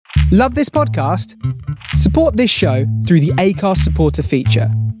Love this podcast? Support this show through the Acast supporter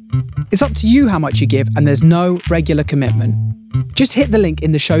feature. It's up to you how much you give, and there's no regular commitment. Just hit the link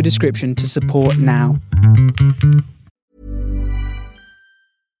in the show description to support now.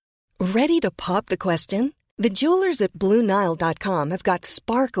 Ready to pop the question? The jewelers at BlueNile.com have got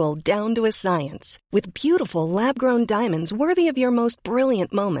sparkle down to a science with beautiful lab-grown diamonds worthy of your most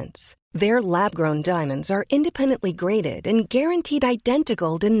brilliant moments. Their lab-grown diamonds are independently graded and guaranteed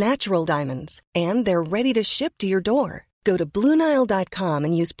identical to natural diamonds, and they're ready to ship to your door. Go to BlueNile.com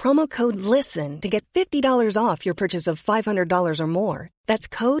and use promo code LISTEN to get $50 off your purchase of $500 or more. That's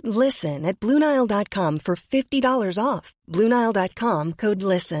code LISTEN at BlueNile.com for $50 off. BlueNile.com, code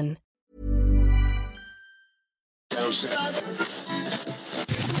LISTEN.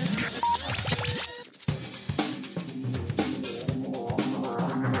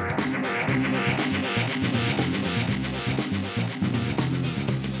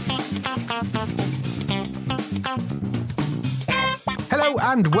 Hello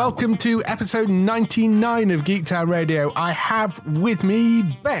and welcome to episode 99 of Geektown Radio. I have with me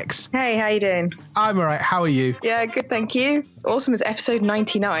Bex. Hey, how you doing? I'm alright, how are you? Yeah, good, thank you. Awesome, it's episode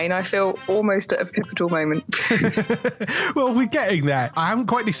 99. I feel almost at a pivotal moment. Well, we're getting there. I haven't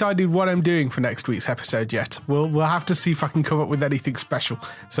quite decided what I'm doing for next week's episode yet. We'll have to see if I can come up with anything special.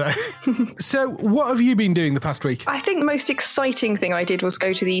 So what have you been doing the past week? I think the most exciting thing I did was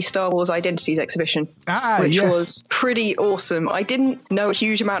go to the Star Wars Identities exhibition, which yes. was pretty awesome. I didn't know a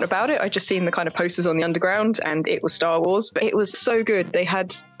huge amount about it. I just seen the kind of posters on the underground and it was Star Wars, but it was so good. They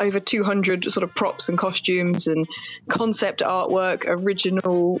had over 200 sort of props and costumes and concept artwork,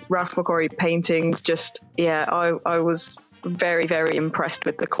 original Ralph McQuarrie paintings. I was very, very impressed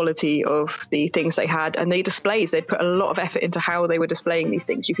with the quality of the things they had and the displays. They put a lot of effort into how they were displaying these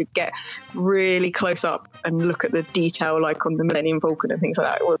things. You could get really close up and look at the detail, like on the Millennium Falcon and things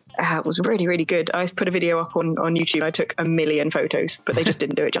like that. It was really, really good. I put a video up on YouTube. I took 1 million photos, but they just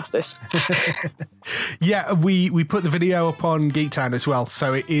didn't do it justice. Yeah, we put the video up on Geektown as well,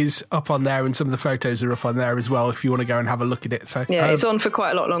 so it is up on there, and some of the photos are up on there as well if you want to go and have a look at it. So yeah, it's on for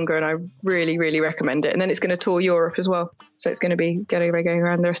quite a lot longer, and I really, really recommend it. And then it's going to tour Europe as well. So it's going to be going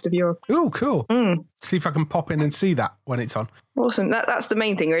around the rest of Europe. Oh, cool. See if I can pop in and see that when it's on. Awesome. That's the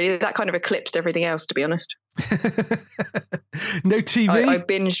main thing, really. That kind of eclipsed everything else, to be honest. No TV? I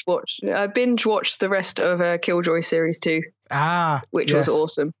binge watched the rest of Killjoy Series 2. Which was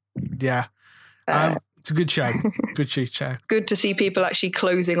awesome. Yeah. It's a good show. Good show. Good to see people actually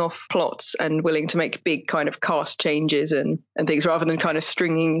closing off plots and willing to make big kind of cast changes and things rather than kind of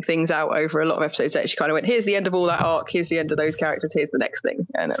stringing things out over a lot of episodes. They actually kind of went, here's the end of all that arc, here's the end of those characters, here's the next thing.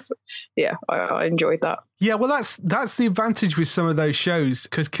 And I enjoyed that. Yeah, well, that's the advantage with some of those shows,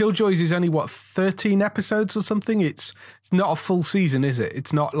 because Killjoys is only, 13 episodes or something? It's not a full season, is it?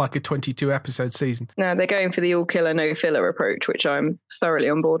 It's not like a 22-episode season. No, they're going for the all-killer, no-filler approach, which I'm thoroughly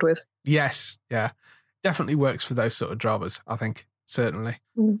on board with. Yes, yeah. Definitely works for those sort of dramas, I think. Certainly.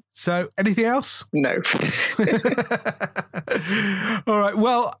 So, anything else? No. All right.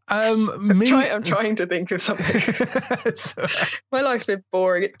 Well, I'm trying to think of something. My life's been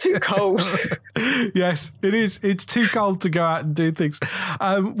boring. It's too cold. Yes, it is. It's too cold to go out and do things.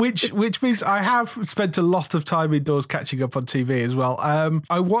 Which means I have spent a lot of time indoors catching up on TV as well.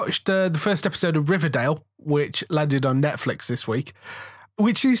 I watched the first episode of Riverdale, which landed on Netflix this week,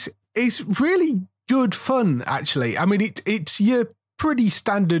 which is really good fun, actually. I mean, it's your pretty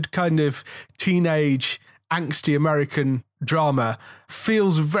standard kind of teenage angsty American drama.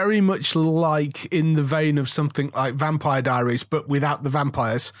 Feels very much like in the vein of something like Vampire Diaries, but without the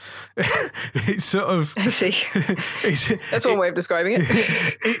vampires. It's sort of... I see. That's one way of describing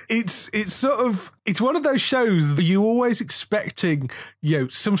it. It's one of those shows that you're always expecting,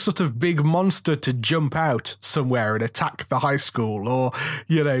 some sort of big monster to jump out somewhere and attack the high school, or,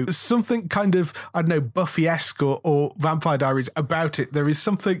 something kind of, I don't know, Buffy-esque or Vampire Diaries about it. There is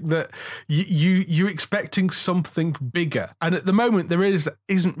something that you're expecting something bigger. And at the moment, there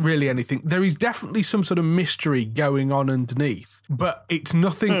isn't really anything. There is definitely some sort of mystery going on underneath, but it's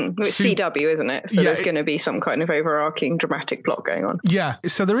nothing. It's CW, isn't it? So there's going to be some kind of overarching dramatic plot going on. Yeah,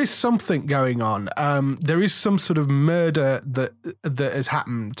 so there is something going on. There is some sort of murder that has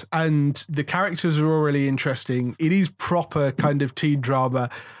happened, and the characters are all really interesting. It is proper kind of teen drama.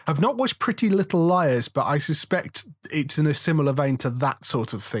 I've not watched Pretty Little Liars, but I suspect it's in a similar vein to that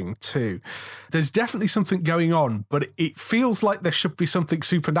sort of thing too. There's definitely something going on, but it feels like there should be something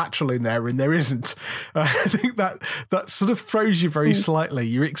supernatural in there, and there isn't. I think that sort of throws you very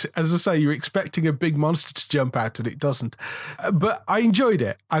slightly. As I say, you're expecting a big monster to jump out, and it doesn't. But I enjoyed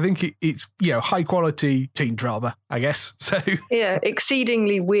it. I think it's high high quality teen drama, I guess. So yeah,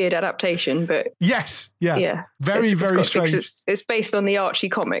 exceedingly weird adaptation, but yes, yeah, very strange. It's based on the Archie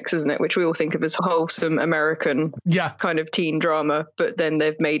comics, isn't it? Which we all think of as wholesome American kind of teen drama, but then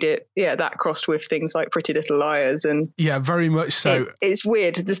they've made it that crossed with things like Pretty Little Liars and very much so. It's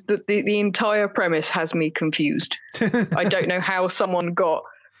weird. The entire premise has me confused. I don't know how someone got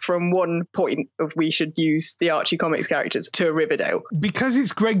from one point of we should use the Archie comics characters to Riverdale. Because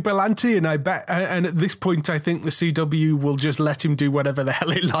it's Greg Berlanti, and I bet, and at this point, I think the CW will just let him do whatever the hell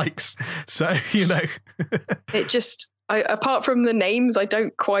it likes. So, it just, apart from the names, I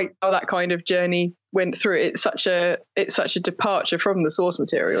don't quite know that kind of journey went through. It's such a departure from the source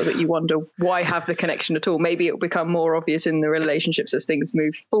material that you wonder why have the connection at all. Maybe it will become more obvious in the relationships as things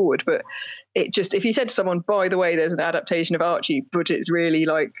move forward, but it just, if you said to someone, by the way, there's an adaptation of Archie, but it's really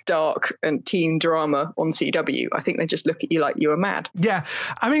like dark and teen drama on CW, I think they just look at you like you are mad. Yeah,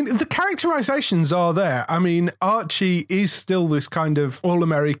 I mean, the characterizations are there. I mean, Archie is still this kind of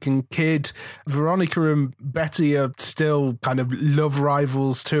all-American kid. Veronica and Betty are still kind of love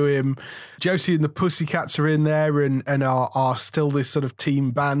rivals to him. Josie and the Pussycats are in there and are still this sort of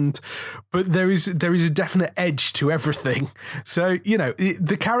team band, but there is a definite edge to everything. So,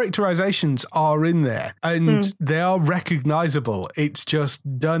 the characterizations are in there and they are recognizable. It's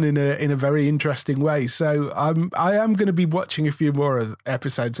just done in a very interesting way. So I am going to be watching a few more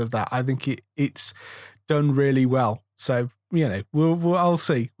episodes of that. I think it's done really well. So, I'll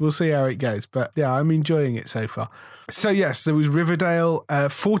see. We'll see how it goes. But yeah, I'm enjoying it so far. So yes, there was Riverdale.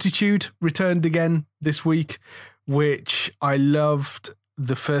 Fortitude returned again this week, which I loved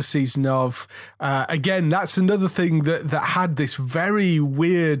the first season of. Again, that's another thing that had this very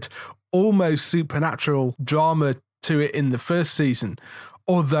weird, almost supernatural drama to it in the first season.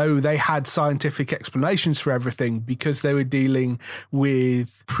 Although they had scientific explanations for everything because they were dealing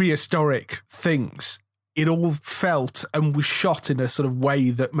with prehistoric things. It all felt and was shot in a sort of way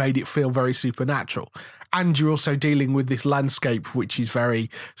that made it feel very supernatural. And you're also dealing with this landscape, which is very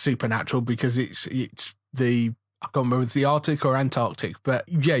supernatural because it's the, I can't remember if it's the Arctic or Antarctic, but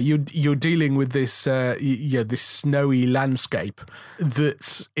yeah, you're dealing with this this snowy landscape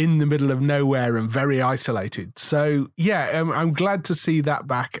that's in the middle of nowhere and very isolated. So yeah, I'm glad to see that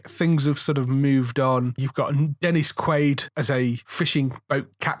back. Things have sort of moved on. You've got Dennis Quaid as a fishing boat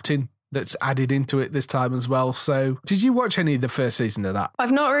captain that's added into it this time as well. So did you watch any of the first season of that? I've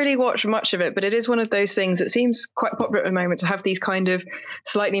not really watched much of it, but it is one of those things that seems quite popular at the moment to have these kind of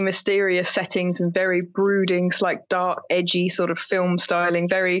slightly mysterious settings and very brooding, like dark, edgy sort of film styling,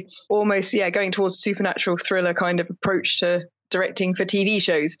 very almost, going towards a supernatural thriller kind of approach to directing for TV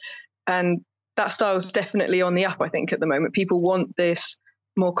shows. And that style's definitely on the up, I think, at the moment. People want this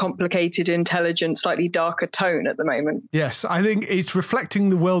more complicated, intelligent, slightly darker tone at the moment. Yes, I think it's reflecting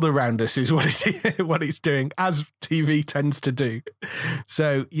the world around us is what it's doing, as TV tends to do.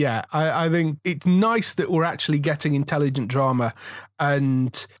 So yeah, I think it's nice that we're actually getting intelligent drama.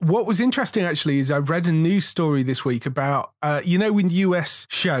 And what was interesting actually is I read a news story this week about, when US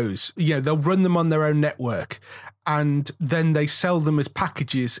shows, they'll run them on their own network and then they sell them as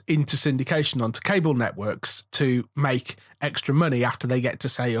packages into syndication onto cable networks to make extra money after they get to,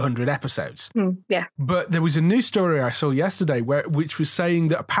 say, 100 episodes. Yeah. But there was a news story I saw yesterday which was saying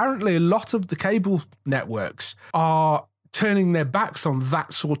that apparently a lot of the cable networks are turning their backs on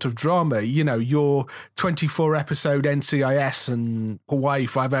that sort of drama, your 24 episode NCIS and Hawaii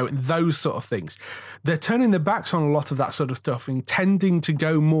Five-0 and those sort of things. They're turning their backs on a lot of that sort of stuff and tending to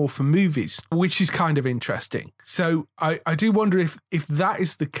go more for movies, which is kind of interesting. So I do wonder if that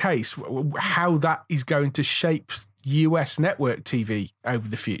is the case, how that is going to shape US network TV over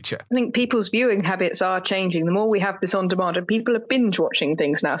the future. I think people's viewing habits are changing. The more we have this on demand, and people are binge watching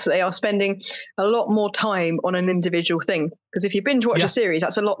things now, so they are spending a lot more time on an individual thing. Because if you binge watch a series,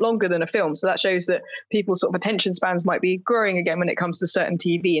 that's a lot longer than a film. So that shows that people's sort of attention spans might be growing again when it comes to certain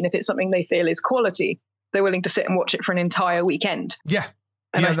TV. And if it's something they feel is quality, they're willing to sit and watch it for an entire weekend. Yeah.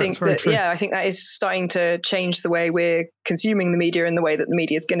 And I think that, I think that is starting to change the way we're consuming the media and the way that the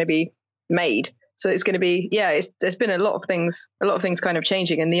media is going to be made. So it's going to be, there's been a lot of things kind of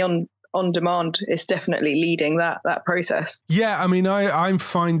changing, and the on demand is definitely leading that process. Yeah, I mean, I'm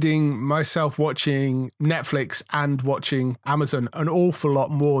finding myself watching Netflix and watching Amazon an awful lot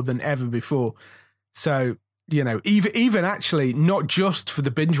more than ever before. So, even actually not just for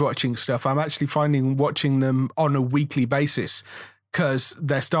the binge watching stuff, I'm actually finding watching them on a weekly basis because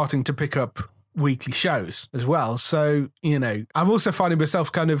they're starting to pick up weekly shows as well. So, I'm also finding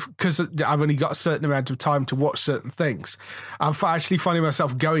myself kind of, because I've only got a certain amount of time to watch certain things, I'm actually finding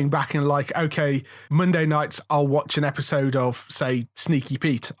myself going back and like, okay, Monday nights I'll watch an episode of, say, Sneaky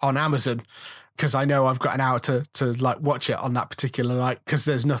Pete on Amazon because I know I've got an hour to like watch it on that particular night because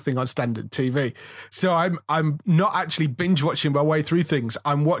there's nothing on standard TV. So I'm not actually binge watching my way through things.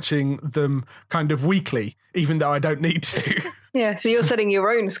 I'm watching them kind of weekly, even though I don't need to. Yeah, so you're setting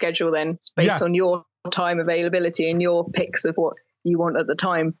your own schedule then, based on your time availability and your picks of what you want at the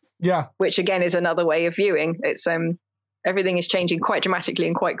time. Yeah. Which again is another way of viewing. It's everything is changing quite dramatically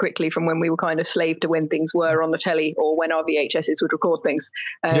and quite quickly from when we were kind of slave to when things were on the telly or when our VHSs would record things.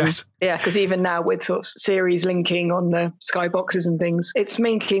 Yes. Yeah, because even now with sort of series linking on the skyboxes and things, it's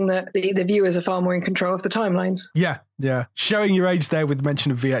making that the viewers are far more in control of the timelines. Yeah, yeah. Showing your age there with the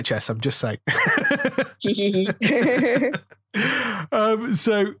mention of VHS, I'm just saying.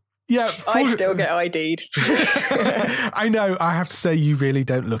 So... yeah, I still get ID'd. I know. I have to say, you really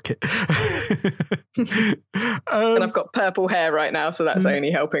don't look it. And I've got purple hair right now, so that's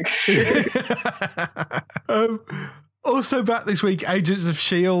only helping. Also back this week, Agents of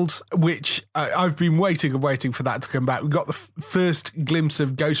S.H.I.E.L.D., which I've been waiting for that to come back. We got the first glimpse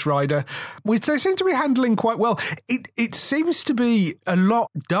of Ghost Rider, which they seem to be handling quite well. It seems to be a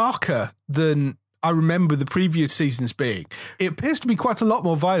lot darker than I remember the previous seasons being. It appears to be quite a lot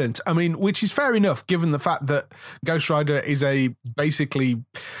more violent. I mean, which is fair enough, given the fact that Ghost Rider is a basically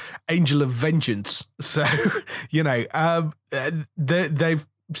angel of vengeance. So, you know, they've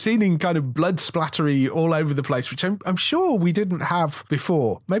seen in kind of blood splattery all over the place, which I'm sure we didn't have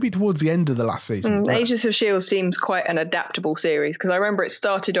before, maybe towards the end of the last season. Agents of S.H.I.E.L.D. seems quite an adaptable series, because I remember it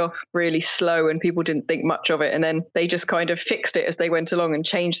started off really slow and people didn't think much of it, and then they just kind of fixed it as they went along and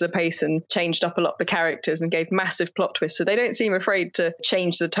changed the pace and changed up a lot of the characters and gave massive plot twists. So they don't seem afraid to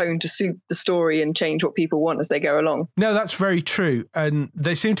change the tone to suit the story and change what people want as they go along. No, that's very true, and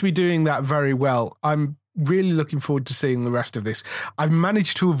they seem to be doing that very well. I'm really looking forward to seeing the rest of this. I've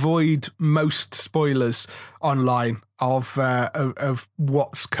managed to avoid most spoilers online of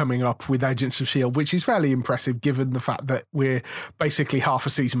what's coming up with Agents of S.H.I.E.L.D., which is fairly impressive given the fact that we're basically half a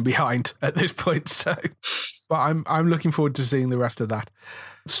season behind at this point. So, but I'm looking forward to seeing the rest of that.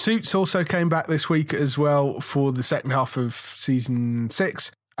 Suits also came back this week as well for the second half of season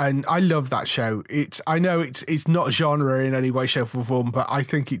 6. And I love that show. I know it's not genre in any way, shape or form, but I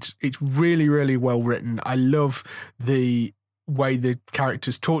think it's really, really well written. I love the way the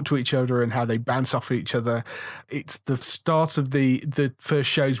characters talk to each other and how they bounce off each other. It's the start of the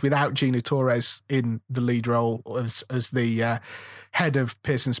first shows without Gina Torres in the lead role as the head of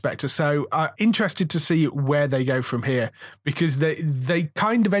Pearson Spectre. So interested to see where they go from here, because they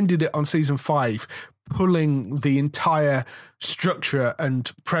kind of ended it on season 5, pulling the entire structure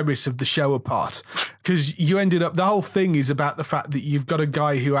and premise of the show apart, because you ended up, the whole thing is about the fact that you've got a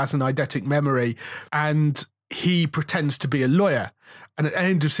guy who has an eidetic memory and he pretends to be a lawyer. And at the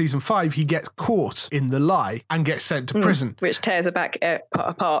end of season 5, he gets caught in the lie and gets sent to prison. Which tears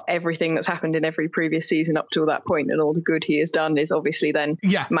apart everything that's happened in every previous season up till that point, and all the good he has done is obviously then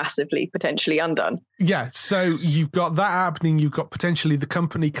massively, potentially undone. Yeah, so you've got that happening, you've got potentially the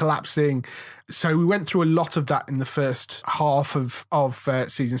company collapsing. So we went through a lot of that in the first half of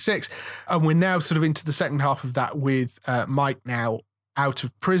season 6, and we're now sort of into the second half of that with Mike now out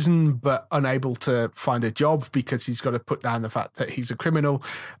of prison but unable to find a job because he's got to put down the fact that he's a criminal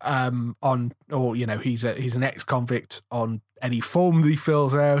he's an ex-convict on any form that he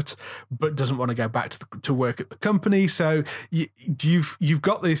fills out, but doesn't want to go back to work at the company. So you've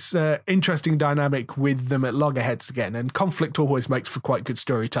got this interesting dynamic with them at loggerheads again, and conflict always makes for quite good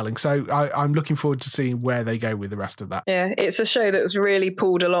storytelling. So I'm looking forward to seeing where they go with the rest of that. Yeah, it's a show that was really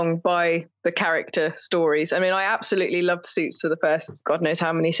pulled along by the character stories. I mean, I absolutely loved Suits for the first God knows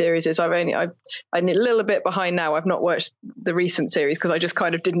how many series. I'm a little bit behind now. I've not watched the recent series because I just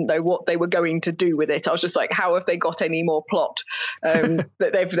kind of didn't know what they were going to do with it. I was just like, how have they got any more plot? That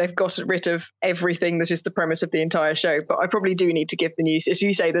they've got rid of everything that is the premise of the entire show. But I probably do need to give the news. If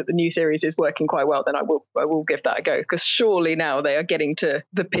you say that the new series is working quite well, then I will give that a go, because surely now they are getting to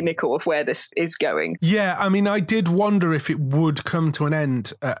the pinnacle of where this is going. Yeah, I mean, I did wonder if it would come to an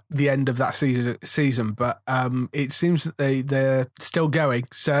end at the end of that season, but it seems that they're still going.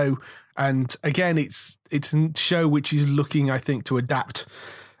 So, and again, it's a show which is looking, I think, to adapt,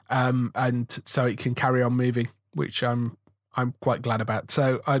 and so it can carry on moving, which I'm quite glad about.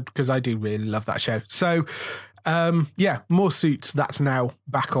 So, because I do really love that show. So, more Suits. That's now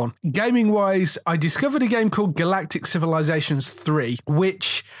back on. Gaming wise, I discovered a game called Galactic Civilizations 3,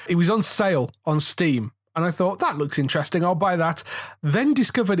 which it was on sale on Steam. And I thought, that looks interesting, I'll buy that. Then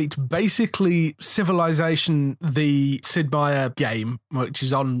discovered it's basically Civilization, the Sid Meier game, which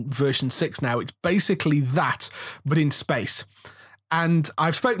is on version 6 now. It's basically that, but in space. And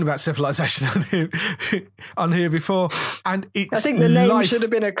I've spoken about Civilization on here before, and it's. I think the name should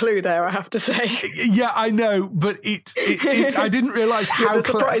have been a clue there, I have to say. Yeah, I know, but it's. I didn't realise how. The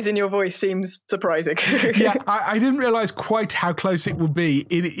surprise in your voice seems surprising. Yeah, I didn't realise quite how close it would be.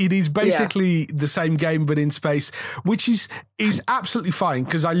 It is basically the same game but in space, which is absolutely fine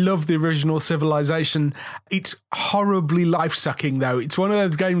because I love the original Civilization. It's horribly life-sucking though. It's one of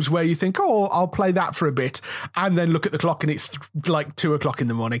those games where you think, oh, I'll play that for a bit, and then look at the clock and it's like 2:00 in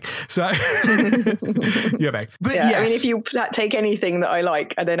the morning. So, you know. But yeah, yes. I mean, if you take anything that I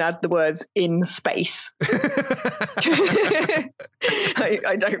like and then add the words in space,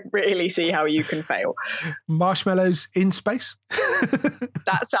 I don't really see how you can fail. Marshmallows in space?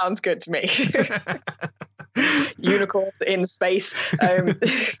 That sounds good to me. Unicorns in space.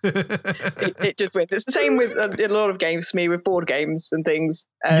 It just wins. It's the same with a lot of games for me, with board games and things.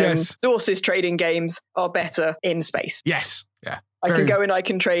 Yes. Sources trading games are better in space. Yes. Yeah. I can go and I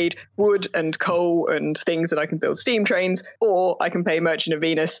can trade wood and coal and things, and I can build steam trains, or I can play Merchant of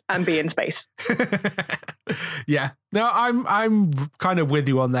Venus and be in space. Yeah. No, I'm kind of with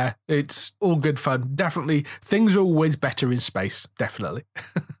you on there. It's all good fun. Definitely. Things are always better in space. Definitely.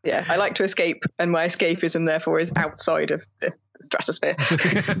 Yeah. I like to escape, and my escapism therefore is outside of the stratosphere.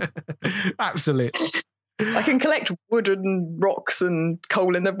 Absolutely. I can collect wood and rocks and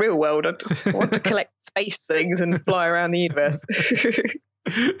coal in the real world. I just want to collect space things and fly around the universe.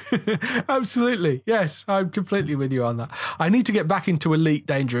 Absolutely. Yes, I'm completely with you on that. I need to get back into Elite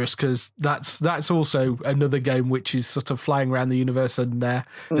Dangerous because that's also another game which is sort of flying around the universe and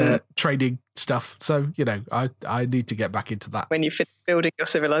trading stuff. So, you know, I need to get back into that. When you finish building your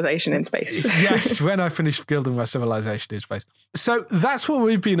civilization in space. Yes, when I finish building my civilization in space. So that's what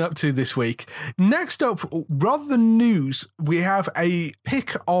we've been up to this week. Next up, rather than news, we have a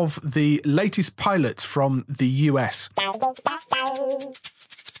pick of the latest pilots from the US.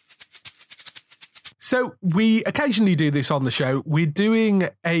 So we occasionally do this on the show. We're doing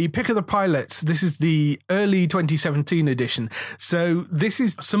a pick of the pilots. This is the early 2017 edition. So this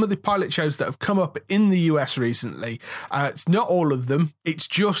is some of the pilot shows that have come up in the US recently. It's not all of them. It's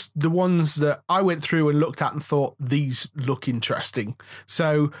just the ones that I went through and looked at and thought, these look interesting.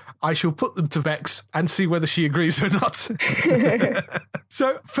 So I shall put them to Bex and see whether she agrees or not.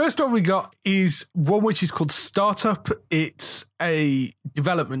 So first one we got is one which is called Startup. It's a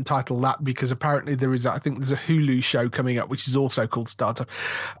development title, that because apparently there's a Hulu show coming up which is also called Startup.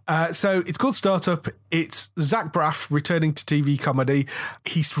 So it's called Startup. It's Zach Braff returning to TV comedy.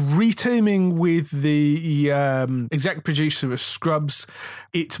 He's reteaming with the exec producer of Scrubs.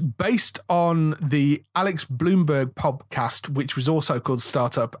 It's based on the Alex Bloomberg podcast, which was also called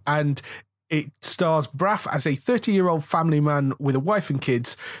Startup, and it stars Braff as a 30-year-old family man with a wife and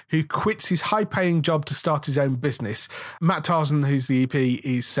kids who quits his high-paying job to start his own business. Matt Tarzan, who's the EP,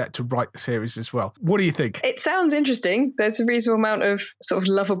 is set to write the series as well. What do you think? It sounds interesting. There's a reasonable amount of sort of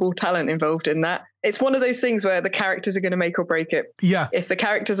lovable talent involved in that. It's one of those things where the characters are going to make or break it. Yeah. If the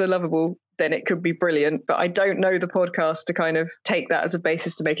characters are lovable, then it could be brilliant. But I don't know the podcast to kind of take that as a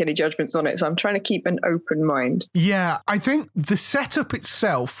basis to make any judgments on it. So I'm trying to keep an open mind. Yeah, I think the setup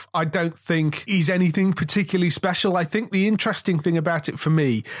itself, I don't think is anything particularly special. I think the interesting thing about it for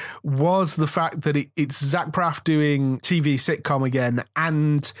me was the fact that it's Zach Braff doing TV sitcom again,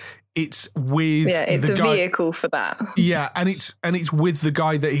 and it's with it's the a guy, vehicle for that. Yeah, and it's with the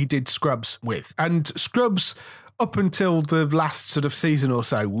guy that he did Scrubs with. And Scrubs, up until the last sort of season or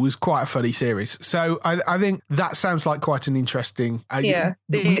so, was quite a funny series. So I think that sounds like quite an interesting...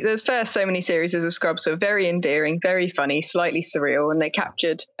 the first so many series of Scrubs were very endearing, very funny, slightly surreal, and they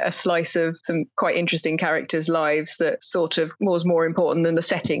captured a slice of some quite interesting characters' lives that sort of was more important than the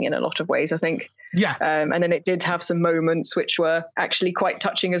setting in a lot of ways, I think. Yeah. And then it did have some moments which were actually quite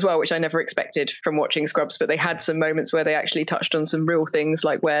touching as well, which I never expected from watching Scrubs, but they had some moments where they actually touched on some real things,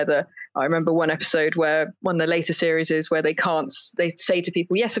 like where I remember one episode where one of the later series is where they say to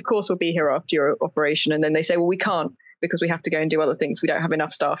people, yes, of course we'll be here after your operation. And then they say, well, we can't because we have to go and do other things. We don't have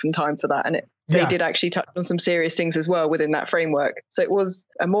enough staff and time for that. And they did actually touch on some serious things as well within that framework. So it was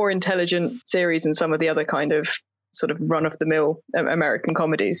a more intelligent series than some of the other kind of sort of run-of-the-mill American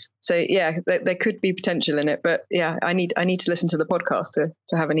comedies. So yeah, there could be potential in it, but yeah, I need to listen to the podcast to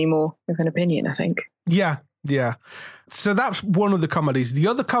have any more of an opinion, I think. Yeah. So that's one of the comedies. The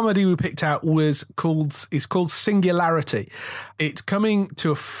other comedy we picked out is called Singularity. It's coming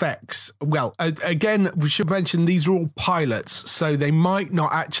to FX. Well, again, we should mention these are all pilots, so they might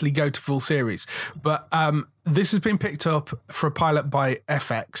not actually go to full series. But this has been picked up for a pilot by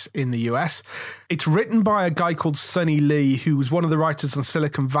FX in the US. It's written by a guy called Sonny Lee, who was one of the writers on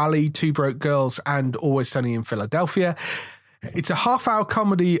Silicon Valley, Two Broke Girls, and Always Sunny in Philadelphia. It's a half-hour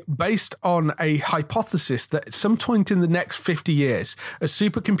comedy based on a hypothesis that at some point in the next 50 years, a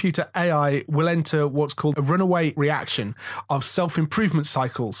supercomputer AI will enter what's called a runaway reaction of self-improvement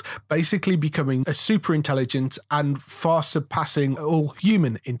cycles, basically becoming a super intelligent and far surpassing all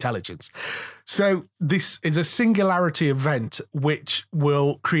human intelligence. So this is a singularity event which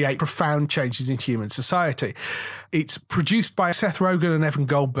will create profound changes in human society. It's produced by Seth Rogen and Evan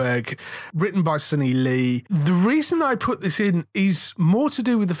Goldberg, written by Sonny Lee. The reason I put this in is more to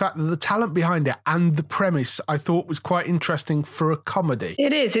do with the fact that the talent behind it and the premise I thought was quite interesting for a comedy.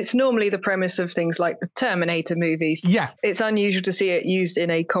 It is. It's normally the premise of things like the Terminator movies. Yeah. It's unusual to see it used in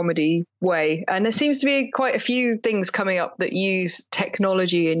a comedy way. And there seems to be quite a few things coming up that use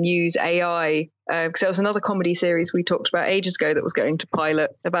technology and use AI. Because there was another comedy series we talked about ages ago that was going to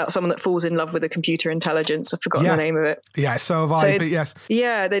pilot about someone that falls in love with a computer intelligence. I've forgotten the name of it. Yeah, so have I, but yes.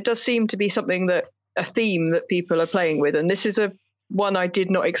 Yeah, there does seem to be a theme that people are playing with. And this is one I did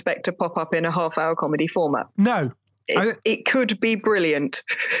not expect to pop up in a half-hour comedy format. No. It could be brilliant.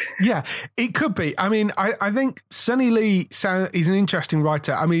 Yeah, it could be. I mean, I think Sonny Lee is an interesting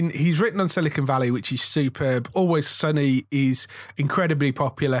writer. I mean, he's written on Silicon Valley, which is superb. Always Sunny is incredibly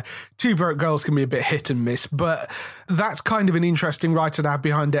popular. Two Broke Girls can be a bit hit and miss, but that's kind of an interesting writer to have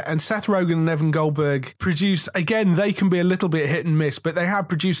behind it. And Seth Rogen and Evan Goldberg produce, again, they can be a little bit hit and miss, but they have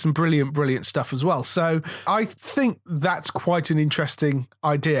produced some brilliant stuff as well. So I think that's quite an interesting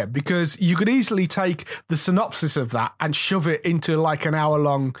idea, because you could easily take the synopsis of that and shove it into like an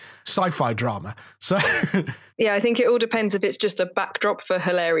hour-long sci-fi drama. So yeah, I think it all depends if it's just a backdrop for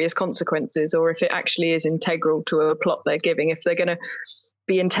hilarious consequences or if it actually is integral to a plot they're giving. If they're going to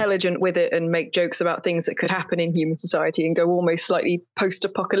be intelligent with it and make jokes about things that could happen in human society and go almost slightly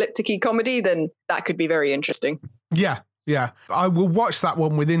post-apocalyptic-y comedy, then that could be very interesting. Yeah, I will watch that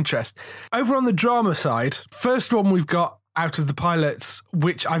one with interest. Over on the drama side, first one we've got out of the pilots,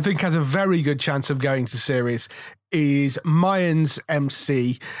 which I think has a very good chance of going to series, is Mayans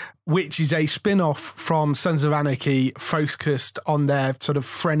MC, which is a spin-off from Sons of Anarchy focused on their sort of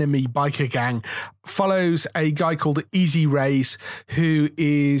frenemy biker gang. Follows a guy called Easy Rays, who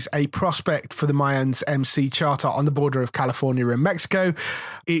is a prospect for the Mayans MC charter on the border of California and Mexico.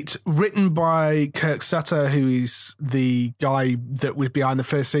 It's written by Kirk Sutter, who is the guy that was behind the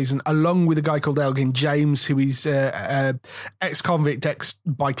first season, along with a guy called Elgin James, who is an ex-convict,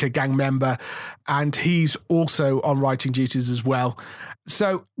 ex-biker gang member, and he's also on writing duties as well.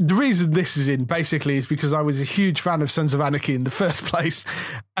 So the reason this is in basically is because I was a huge fan of Sons of Anarchy in the first place,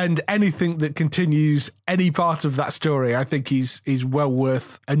 and anything that continues any part of that story I think is well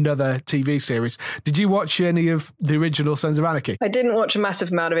worth another TV series. Did you watch any of the original Sons of Anarchy? I didn't watch a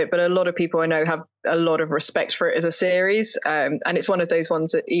massive amount of it, but a lot of people I know have a lot of respect for it as a series, and it's one of those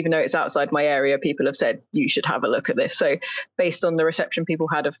ones that even though it's outside my area, people have said you should have a look at this. So based on the reception people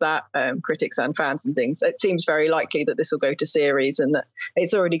had of that, critics and fans and things, it seems very likely that this will go to series and that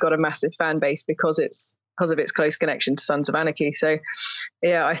it's already got a massive fan base because of its close connection to Sons of Anarchy. So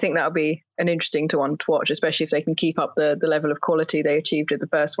yeah, I think that'll be an interesting one to watch, especially if they can keep up the level of quality they achieved with the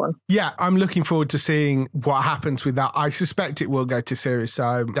first one. Yeah, I'm looking forward to seeing what happens with that. I suspect it will go to series, so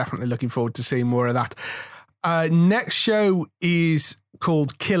I'm definitely looking forward to seeing more of that. Next show is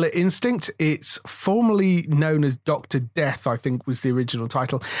called Killer Instinct. It's formerly known as Dr. Death, I think was the original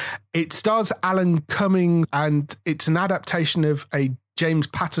title. It stars Alan Cumming, and it's an adaptation of a James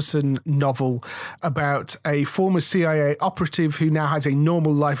Patterson novel about a former CIA operative who now has a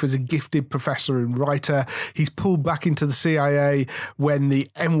normal life as a gifted professor and writer. He's pulled back into the CIA when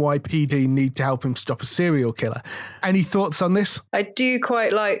the NYPD need to help him stop a serial killer. Any thoughts on this? I do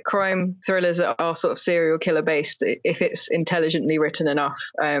quite like crime thrillers that are sort of serial killer based if it's intelligently written enough.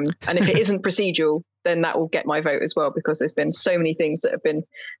 And if it isn't procedural, then that will get my vote as well, because there's been so many things that have been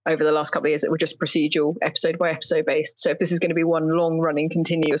over the last couple of years that were just procedural, episode by episode based. So if this is going to be one long running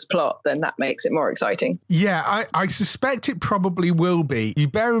continuous plot, then that makes it more exciting. Yeah, I suspect it probably will be. You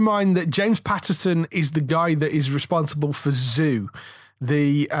bear in mind that James Patterson is the guy that is responsible for Zoo,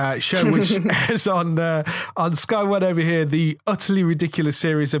 the show which is on Sky One over here, the utterly ridiculous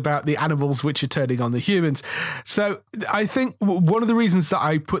series about the animals which are turning on the humans. So I think one of the reasons that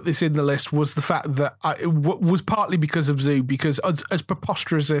I put this in the list was the fact that was partly because of Zoo, because as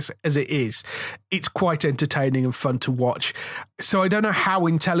preposterous as it is, it's quite entertaining and fun to watch. So I don't know how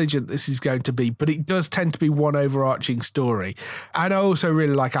intelligent this is going to be, but it does tend to be one overarching story. And I also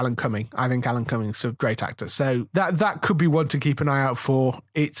really like Alan Cumming. I think Alan Cumming's a great actor. So that could be one to keep an eye out for.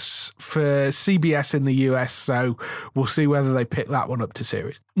 It's for CBS in the US, so we'll see whether they pick that one up to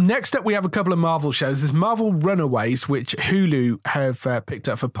series. Next up, we have a couple of Marvel shows. There's Marvel Runaways, which Hulu have picked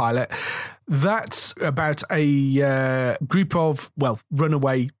up for pilot. That's about a group of,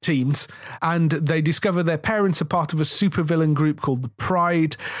 runaway teens, and they discover their parents are part of a supervillain group called the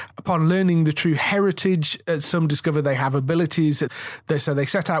Pride. Upon learning the true heritage, some discover they have abilities. So they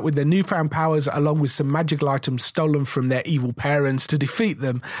set out with their newfound powers, along with some magical items stolen from their evil parents, to defeat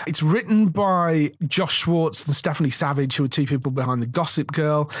them. It's written by Josh Schwartz and Stephanie Savage, who are two people behind the Gossip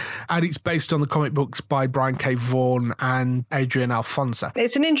Girl, and it's based on the comic books by Brian K. Vaughan and Adrian Alfonso.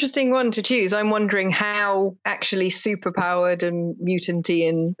 It's an interesting one to choose. I'm wondering how actually superpowered and mutant-y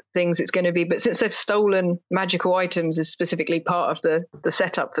and things it's going to be, but since they've stolen magical items is specifically part of the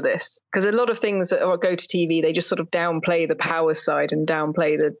setup for this, because a lot of things that go to TV, they just sort of downplay the power side and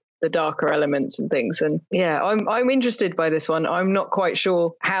downplay the darker elements and things. And yeah, I'm interested by this one. I'm not quite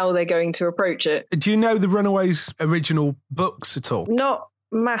sure how they're going to approach it. Do you know the Runaways original books at all? Not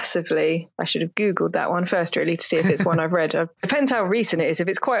massively. I should have Googled that one first, really, to see if it's one I've read. Depends how recent it is. If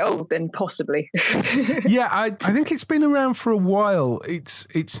it's quite old, then possibly. Yeah, I think it's been around for a while.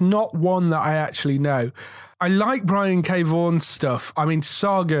 It's not one that I actually know. I like Brian K. Vaughan's stuff. I mean,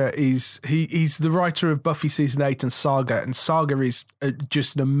 Saga he's the writer of Buffy Season 8 and Saga is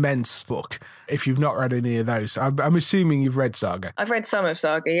just an immense book. If you've not read any of those, I'm assuming you've read Saga. I've read some of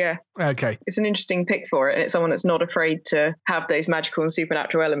Saga, yeah. Okay. It's an interesting pick for it, and it's someone that's not afraid to have those magical and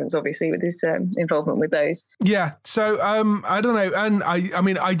supernatural elements, obviously, with his involvement with those. Yeah, so I don't know, and I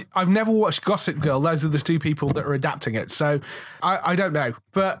mean, I've never watched Gossip Girl. Those are the two people that are adapting it, so I don't know,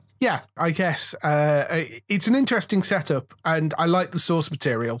 but yeah, I guess it's an interesting setup, and I like the source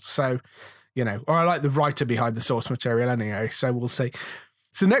material, so, or I like the writer behind the source material anyway, so we'll see.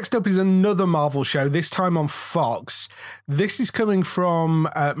 So next up is another Marvel show, this time on Fox. This is coming from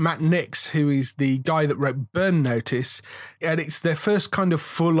Matt Nix, who is the guy that wrote Burn Notice, and it's their first kind of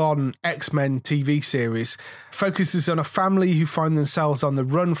full-on X-Men TV series. Focuses on a family who find themselves on the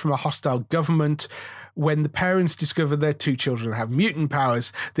run from a hostile government. When the parents discover their two children have mutant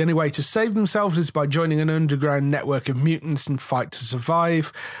powers, the only way to save themselves is by joining an underground network of mutants and fight to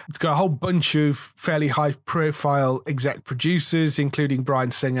survive. It's got a whole bunch of fairly high-profile exec producers, including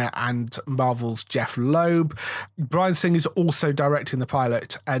Bryan Singer and Marvel's Jeff Loeb. Bryan Singer is also directing the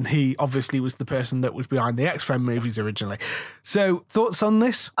pilot, and he obviously was the person that was behind the X-Men movies originally. So, thoughts on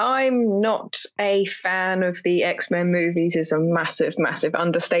this? I'm not a fan of the X-Men movies. It's a massive, massive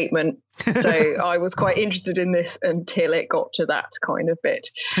understatement. So I was quite interested in this until it got to that kind of bit.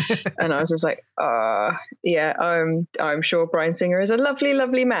 And I was just like, I'm sure Bryan Singer is a lovely,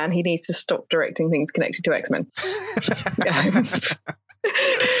 lovely man. He needs to stop directing things connected to X-Men.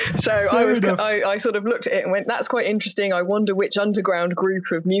 So I sort of looked at it and went, that's quite interesting. I wonder which underground group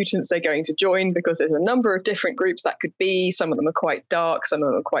of mutants they're going to join, because there's a number of different groups that could be. Some of them are quite dark, some of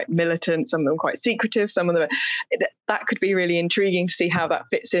them are quite militant, some of them are quite secretive, some of them that could be really intriguing to see how that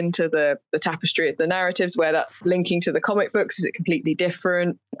fits into the tapestry of the narratives, where that's linking to the comic books. Is it completely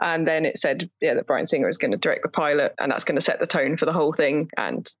different? And then it said, that Bryan Singer is going to direct the pilot, and that's going to set the tone for the whole thing.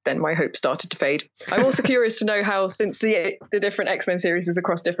 And then my hope started to fade. I'm also curious to know how, since the different X-Men series is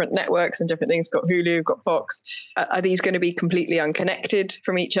across different networks and different things, got Hulu, got Fox, are these going to be completely unconnected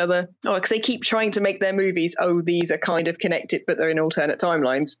from each other? Because they keep trying to make their movies, these are kind of connected, but they're in alternate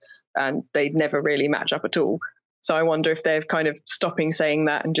timelines, and they never really match up at all. So I wonder if they're kind of stopping saying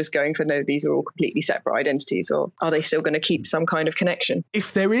that and just going for, no, these are all completely separate identities, or are they still going to keep some kind of connection?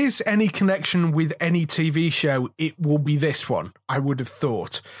 If there is any connection with any TV show, it will be this one, I would have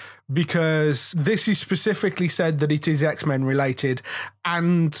thought, because this is specifically said that it is X-Men related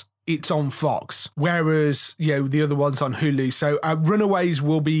and it's on Fox, whereas, the other one's on Hulu. So Runaways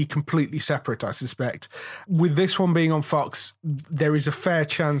will be completely separate, I suspect. With this one being on Fox, there is a fair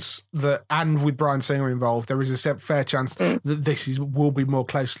chance that, and with Bryan Singer involved, there is a fair chance that this will be more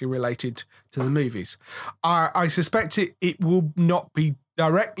closely related to the movies. I suspect it will not be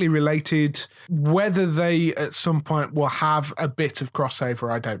directly related. Whether they at some point will have a bit of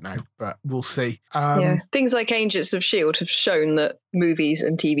crossover, I don't know, but we'll see. Things like Agents of S.H.I.E.L.D. have shown that movies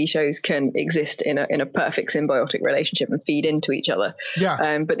and TV shows can exist in a perfect symbiotic relationship and feed into each other.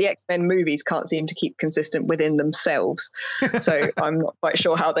 But the X-Men movies can't seem to keep consistent within themselves. So I'm not quite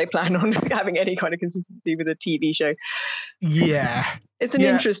sure how they plan on having any kind of consistency with a TV show. Yeah. It's an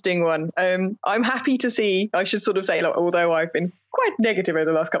interesting one. I'm happy to see, I should sort of say, although I've been quite negative over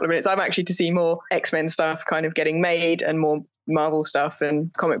the last couple of minutes, I'm actually to see more X-Men stuff kind of getting made and more Marvel stuff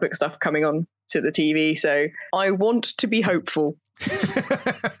and comic book stuff coming on to the TV. So I want to be hopeful.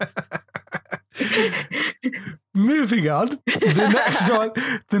 Moving on,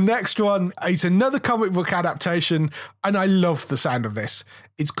 the next one, it's another comic book adaptation, and I love the sound of this.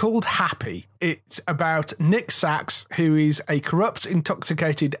 It's called Happy. It's about Nick Sachs, who is a corrupt,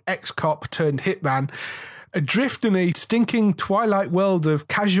 intoxicated ex-cop turned hitman, adrift in a stinking twilight world of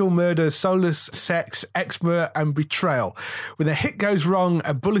casual murder, soulless sex, eczema, and betrayal. When a hit goes wrong,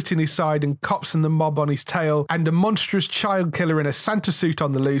 a bullet in his side, and cops and the mob on his tail, and a monstrous child killer in a Santa suit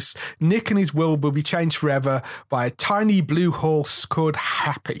on the loose, Nick and his world will be changed forever by a tiny blue horse called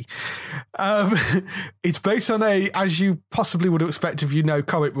Happy. It's based on as you possibly would expect if you know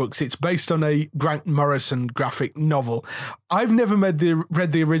comic books, it's based on a Grant Morrison graphic novel. I've never read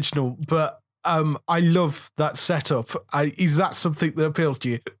the original, but I love that setup. Is that something that appeals to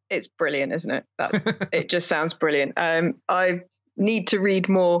you? It's brilliant, isn't it? It just sounds brilliant. I need to read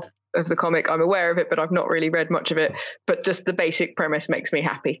more of the comic. I'm aware of it, but I've not really read much of it. But just the basic premise makes me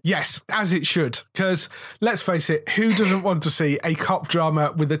happy. Yes, as it should. Because let's face it, who doesn't want to see a cop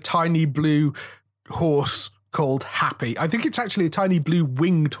drama with a tiny blue horse called Happy? I think it's actually a tiny blue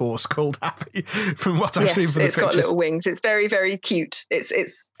winged horse called Happy from what I've seen from the pictures. It's got little wings. It's very, very cute.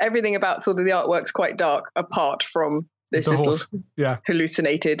 It's everything about sort of the artwork's quite dark apart from this little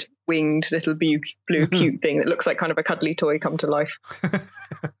hallucinated winged little blue cute thing that looks like kind of a cuddly toy come to life.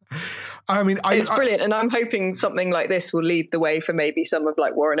 I mean, it's brilliant, and I'm hoping something like this will lead the way for maybe some of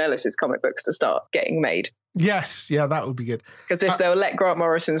like Warren Ellis's comic books to start getting made. Yes, yeah, that would be good. Because if they'll let Grant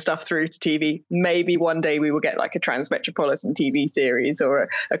Morrison stuff through to TV, maybe one day we will get like a Transmetropolitan TV series or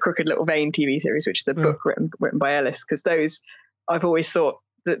a Crooked Little Vein TV series, which is a book written by Ellis. Because those, I've always thought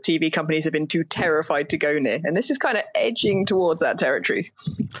that TV companies have been too terrified to go near, and this is kind of edging towards that territory.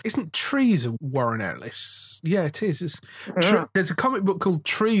 Isn't Trees a Warren Ellis? Yeah, it is. There's a comic book called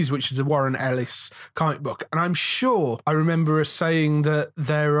Trees, which is a Warren Ellis comic book, and I'm sure I remember us saying that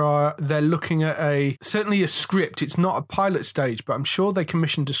they're looking at certainly a script. It's not a pilot stage, but I'm sure they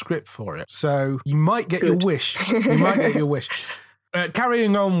commissioned a script for it. So you might get your wish. You might get your wish.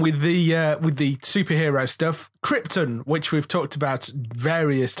 Carrying on with the superhero stuff, Krypton, which we've talked about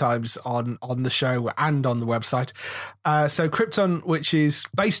various times on the show and on the website. So Krypton, which is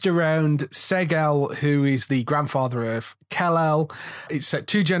based around Seg-El, who is the grandfather of Kal-El. It's set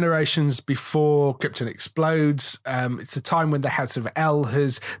 2 generations before Krypton explodes. It's a time when the House of El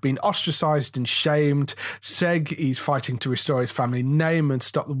has been ostracized and shamed. Seg is fighting to restore his family name and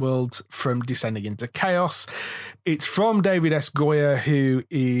stop the world from descending into chaos. It's from David S. Goyer, who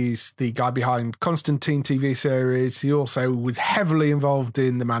is the guy behind Constantine TV series. He also was heavily involved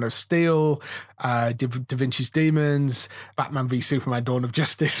in The Man of Steel, Da Vinci's Demons, Batman v Superman Dawn of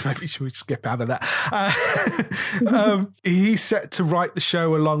Justice. Maybe we should skip out of that. He's set to write the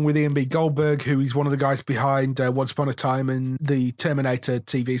show along with Ian B. Goldberg, who is one of the guys behind Once Upon a Time and the Terminator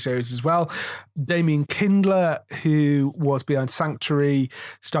TV series as well. Damien Kindler, who was behind Sanctuary,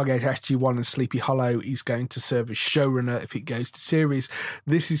 Stargate SG-1 and Sleepy Hollow, is going to serve as showrunner if it goes to series.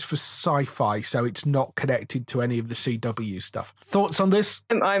 This is for sci-fi, so it's not connected to any of the CW stuff. Thoughts on this?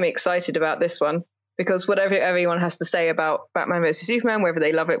 I'm excited about this one because whatever everyone has to say about Batman vs Superman, whether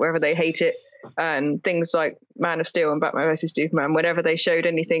they love it, whether they hate it, and things like Man of Steel and Batman vs Superman, whenever they showed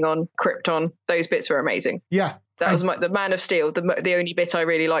anything on Krypton, those bits were amazing. Yeah. That was the Man of Steel. The only bit I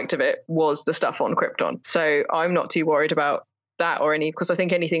really liked of it was the stuff on Krypton. So I'm not too worried about that or any, because I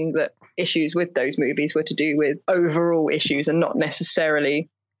think anything that issues with those movies were to do with overall issues and not necessarily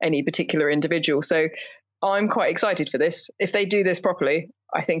any particular individual. So I'm quite excited for this. If they do this properly,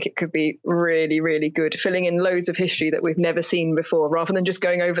 I think it could be really, really good, filling in loads of history that we've never seen before, rather than just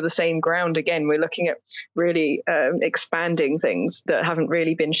going over the same ground again. We're looking at really expanding things that haven't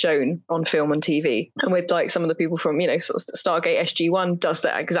really been shown on film and TV. And with like some of the people from, sort of Stargate SG-1 does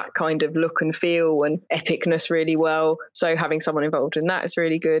that exact kind of look and feel and epicness really well. So having someone involved in that is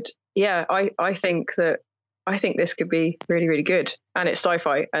really good. Yeah, I think this could be really, really good. And it's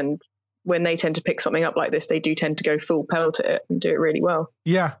sci-fi, and when they tend to pick something up like this, they do tend to go full pelt at it and do it really well.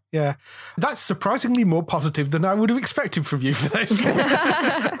 Yeah. That's surprisingly more positive than I would have expected from you for this.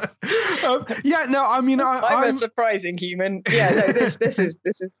 I'm a surprising human. Yeah, no, this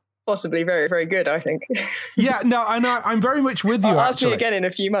is possibly very, very good, I think. Yeah, no, I'm very much with you. Ask me again in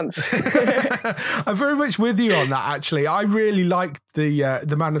a few months. I'm very much with you on that, actually. I really like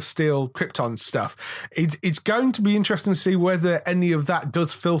the Man of Steel Krypton stuff. It's going to be interesting to see whether any of that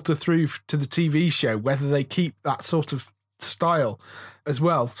does filter through to the TV show, whether they keep that sort of style as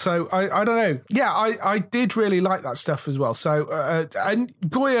well. So I don't know. Yeah, I did really like that stuff as well. So and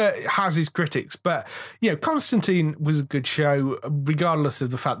Goyer has his critics, but Constantine was a good show regardless of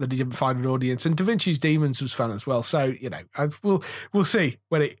the fact that he didn't find an audience, and Da Vinci's Demons was fun as well. So we'll see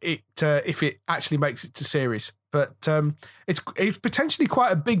when it if it actually makes it to series. But it's potentially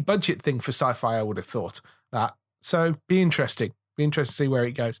quite a big budget thing for sci-fi, I would have thought that. So be interesting. Be interested to see where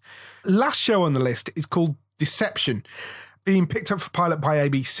it goes. Last show on the list is called Deception, being picked up for pilot by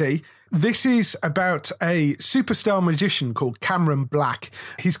ABC. This is about a superstar magician called Cameron Black.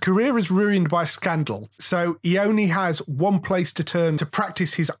 His career is ruined by scandal, so he only has one place to turn to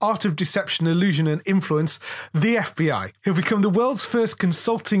practice his art of deception, illusion, and influence, the FBI. He'll become the world's first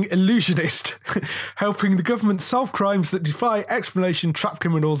consulting illusionist, helping the government solve crimes that defy explanation, trap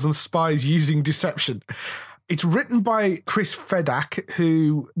criminals, and spies using deception. It's written by Chris Fedak,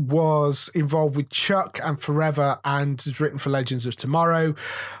 who was involved with Chuck and Forever and has written for Legends of Tomorrow.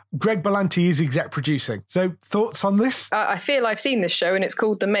 Greg Berlanti is exec producing. So thoughts on this? I feel I've seen this show and it's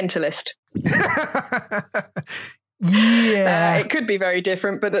called The Mentalist. Yeah. It could be very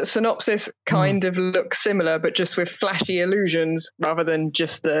different, but the synopsis kind of looks similar, but just with flashy illusions rather than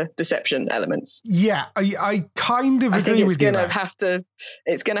just the deception elements. Yeah, I kind of agree with you. It's going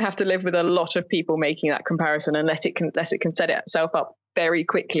to have to live with a lot of people making that comparison unless it can set itself up very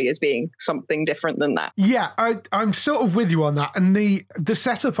quickly as being something different than that. Yeah, I'm sort of with you on that. And the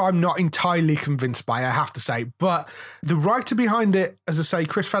setup I'm not entirely convinced by, I have to say. But the writer behind it, as I say,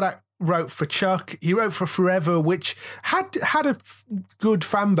 Chris Fedak, wrote for Chuck. He wrote for Forever, which had a good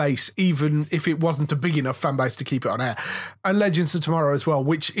fan base, even if it wasn't a big enough fan base to keep it on air. And Legends of Tomorrow as well,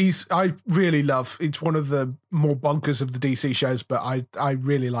 which I really love. It's one of the more bonkers of the DC shows, but I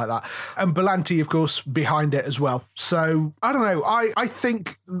really like that. And Berlanti, of course, behind it as well. So I don't know. I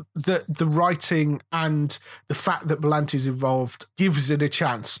think that the writing and the fact that Berlanti's involved gives it a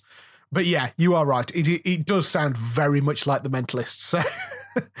chance. But yeah, you are right. It does sound very much like The Mentalist.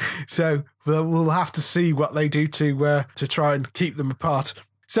 So we'll have to see what they do to try and keep them apart.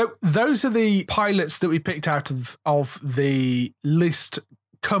 So those are the pilots that we picked out of the list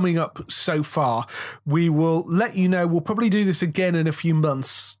coming up so far. We will let you know. We'll probably do this again in a few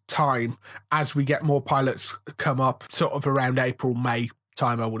months' time as we get more pilots come up, sort of around April, May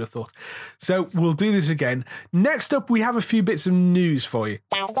time, I would have thought. So we'll do this again. Next up, we have a few bits of news for you.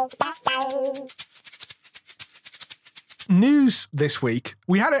 News this week.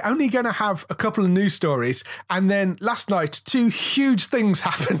 We had only going to have a couple of news stories, and then last night 2 huge things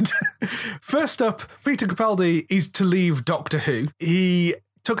happened. First up, Peter Capaldi is to leave Doctor Who. He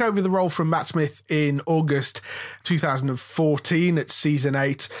took over the role from Matt Smith in August 2014 at season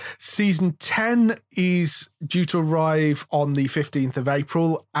 8. Season 10 is due to arrive on the 15th of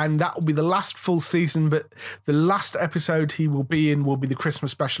April, and that will be the last full season, but the last episode he will be in will be the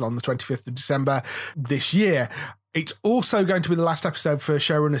Christmas special on the 25th of December this year. It's also going to be the last episode for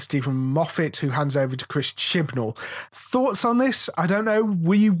showrunner Stephen Moffat, who hands over to Chris Chibnall. Thoughts on this? I don't know.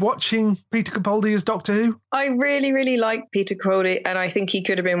 Were you watching Peter Capaldi as Doctor Who? I really, really like Peter Capaldi, and I think he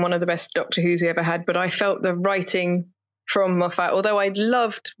could have been one of the best Doctor Who's we ever had, but I felt the writing from Moffat, although I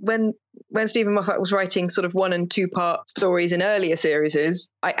loved when Stephen Moffat was writing sort of 1 and 2 part stories in earlier series,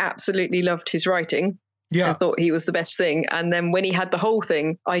 I absolutely loved his writing. Yeah. I thought he was the best thing. And then when he had the whole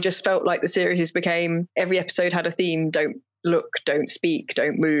thing, I just felt like the series became, every episode had a theme. Don't look, don't speak,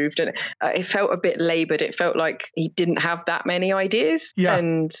 don't move. It felt a bit laboured. It felt like he didn't have that many ideas. Yeah.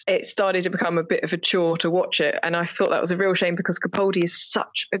 And it started to become a bit of a chore to watch it. And I thought that was a real shame because Capaldi is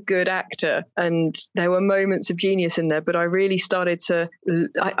such a good actor. And there were moments of genius in there. But I really started to,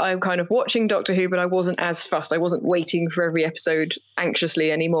 I'm kind of watching Doctor Who, but I wasn't as fussed. I wasn't waiting for every episode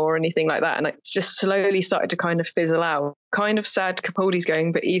anxiously anymore or anything like that. And it just slowly started to kind of fizzle out. Kind of sad Capaldi's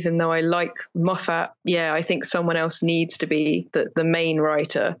going, but even though I like Moffat, yeah, I think someone else needs to be the main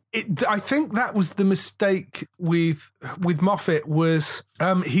writer. I think that was the mistake with Moffat was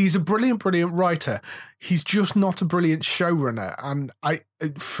he's a brilliant writer. He's just not a brilliant showrunner, and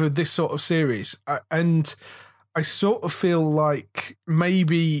for this sort of series, and I sort of feel like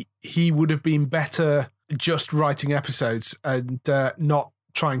maybe he would have been better just writing episodes and not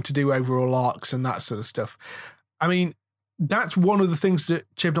trying to do overall arcs and that sort of stuff. I mean, that's one of the things that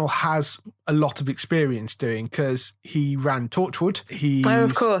Chibnall has a lot of experience doing because he ran Torchwood. Oh,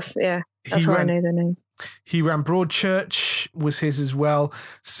 of course, yeah. That's why I know the name. He ran Broadchurch, was his as well.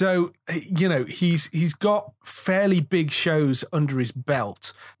 So, you know, he's got fairly big shows under his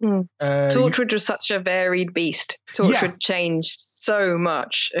belt. Torchwood was such a varied beast. Torchwood changed so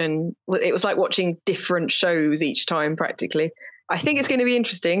much, and it was like watching different shows each time practically. I think it's going to be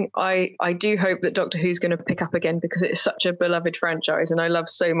interesting. I do hope that Doctor Who's going to pick up again because it's such a beloved franchise and I love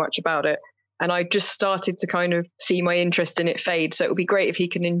so much about it. And I just started to kind of see my interest in it fade. So it would be great if he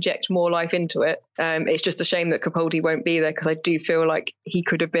can inject more life into it. It's just a shame that Capaldi won't be there because I do feel like he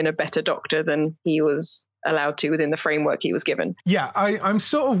could have been a better Doctor than he was allowed to within the framework he was given. Yeah, I'm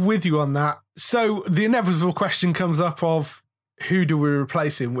sort of with you on that. So the inevitable question comes up of, who do we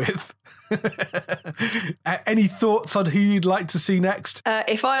replace him with? Any thoughts on who you'd like to see next?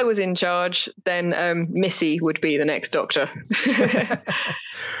 If I was in charge, then Missy would be the next Doctor.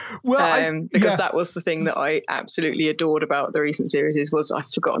 Well, because that was the thing that I absolutely adored about the recent series was I've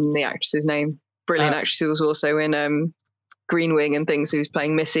forgotten the actress's name. Brilliant actress who was also in Green Wing and things, who's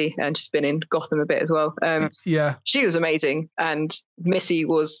playing Missy, and she's been in Gotham a bit as well. She was amazing, and Missy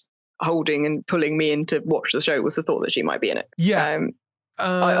was holding and pulling me in to watch the show was the thought that she might be in it.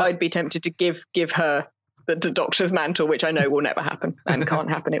 I'd be tempted to give her the Doctor's mantle, which I know will never happen and can't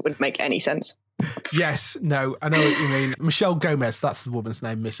happen. It wouldn't make any sense. Yes, no, I know what you mean. Michelle Gomez, that's the woman's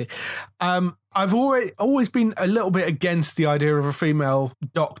name, Missy. I've always been a little bit against the idea of a female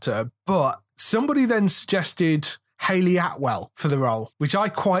Doctor, but somebody then suggested Hayley Atwell for the role, which I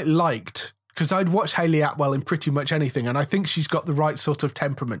quite liked, because I'd watch Hayley Atwell in pretty much anything, and I think she's got the right sort of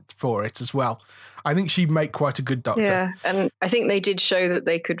temperament for it as well. I think she'd make quite a good Doctor. Yeah, and I think they did show that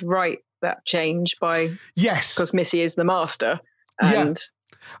they could write that change by... Yes. Because Missy is the master. And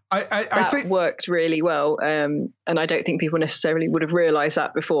I think worked really well. And I don't think people necessarily would have realised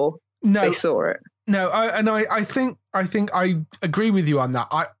that before they saw it. No, I think I agree with you on that.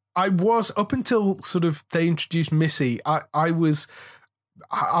 I was, up until sort of they introduced Missy, I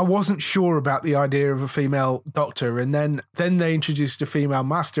wasn't sure about the idea of a female Doctor, and then they introduced a female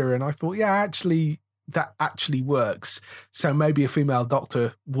master, and I thought, that actually works. So maybe a female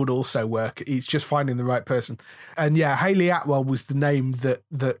Doctor would also work. It's just finding the right person. And Hayley Atwell was the name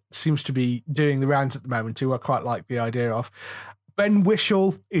that seems to be doing the rounds at the moment, who I quite like the idea of. Ben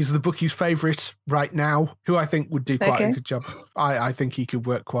Whishaw is the bookie's favourite right now, who I think would do quite a good job. I think he could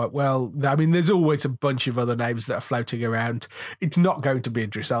work quite well. I mean, there's always a bunch of other names that are floating around. It's not going to be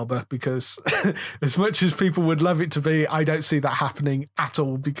Idris Elba, because as much as people would love it to be, I don't see that happening at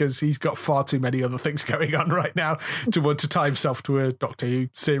all, because he's got far too many other things going on right now to want to tie himself to a Doctor Who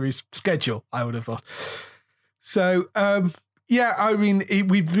series schedule, I would have thought. So, I mean,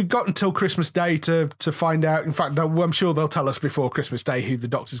 we've got until Christmas Day to find out. In fact, I'm sure they'll tell us before Christmas Day who the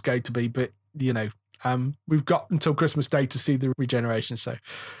Doctor's going to be, but, we've got until Christmas Day to see the regeneration, so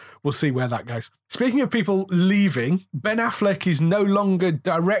we'll see where that goes. Speaking of people leaving, Ben Affleck is no longer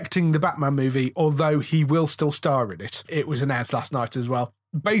directing the Batman movie, although he will still star in it. It was announced last night as well.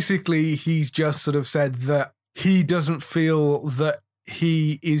 Basically, he's just sort of said that he doesn't feel that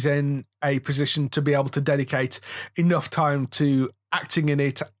he is in a position to be able to dedicate enough time to acting in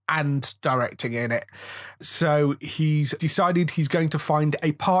it and directing in it. So he's decided he's going to find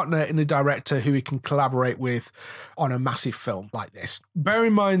a partner in a director who he can collaborate with on a massive film like this. Bear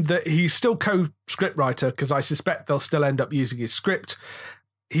in mind that he's still co-script writer, because I suspect they'll still end up using his script.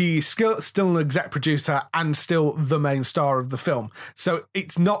 He's still an exec producer and still the main star of the film. So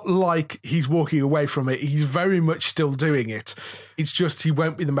it's not like he's walking away from it. He's very much still doing it. It's just he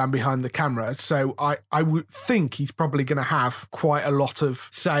won't be the man behind the camera. So I would think he's probably going to have quite a lot of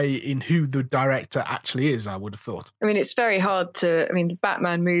say in who the director actually is, I would have thought. I mean, it's very hard to... I mean, the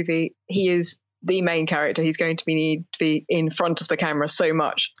Batman movie, he is the main character. He's going to need to be in front of the camera so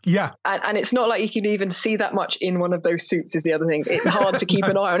much. Yeah. And it's not like you can even see that much in one of those suits is the other thing. It's hard to keep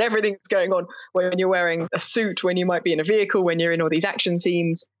an eye on everything that's going on when you're wearing a suit, when you might be in a vehicle, when you're in all these action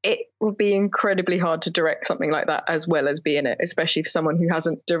scenes. It would be incredibly hard to direct something like that as well as be in it, especially for someone who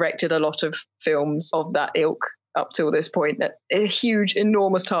hasn't directed a lot of films of that ilk up till this point. That is a huge,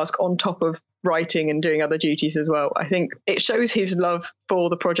 enormous task on top of writing and doing other duties as well. I think it shows his love for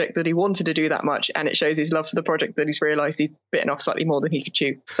the project that he wanted to do that much, and it shows his love for the project that he's realised he's bitten off slightly more than he could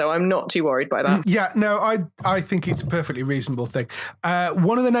chew. So I'm not too worried by that. Yeah, no, I think it's a perfectly reasonable thing.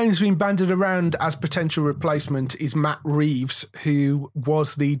 One of the names being bandied around as potential replacement is Matt Reeves, who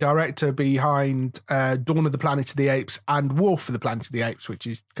was the director behind Dawn of the Planet of the Apes and War for the Planet of the Apes, which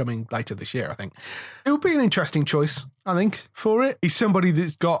is coming later this year, I think. It would be an interesting choice, I think, for it. He's somebody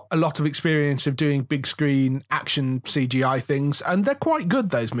that's got a lot of experience of doing big screen action CGI things, and they're quite good,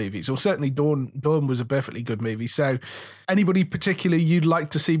 those movies. Or certainly Dawn was a perfectly good movie. So anybody particular you'd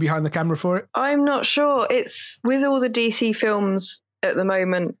like to see behind the camera for it? I'm not sure. It's with all the DC films at the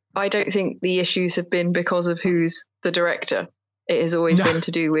moment, I don't think the issues have been because of who's the director. It has always been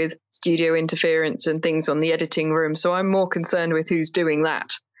to do with studio interference and things on the editing room. So I'm more concerned with who's doing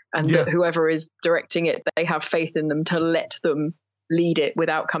that, and that whoever is directing it, they have faith in them to let them lead it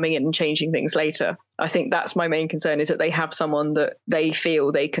without coming in and changing things later. I think that's my main concern, is that they have someone that they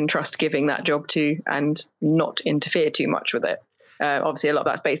feel they can trust giving that job to and not interfere too much with it. Obviously, a lot of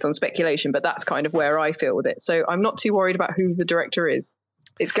that's based on speculation, but that's kind of where I feel with it. So I'm not too worried about who the director is.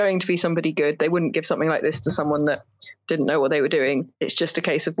 it's going to be somebody good. They wouldn't give something like this to someone that didn't know what they were doing. It's just a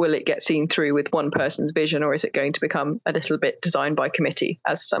case of, will it get seen through with one person's vision, or is it going to become a little bit designed by committee,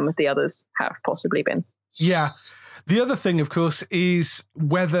 as some of the others have possibly been? Yeah. The other thing, of course, is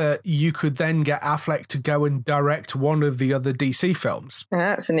whether you could then get Affleck to go and direct one of the other DC films.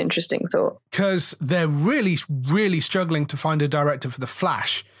 That's an interesting thought. Because they're really, really struggling to find a director for The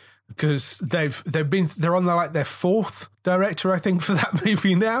Flash. Because they're on their fourth director, I think, for that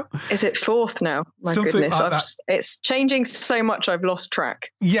movie now. Is it fourth now? My Something goodness, like that. It's changing so much. I've lost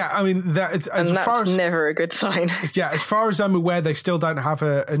track. Yeah, I mean, that's never a good sign. Yeah, as far as I'm aware, they still don't have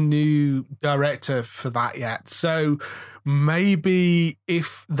a new director for that yet. So maybe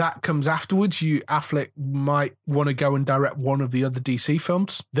if that comes afterwards, Affleck might want to go and direct one of the other DC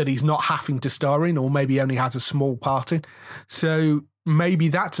films that he's not having to star in, or maybe only has a small part in. So maybe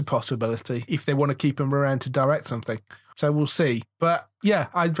that's a possibility if they want to keep him around to direct something. So we'll see. But yeah,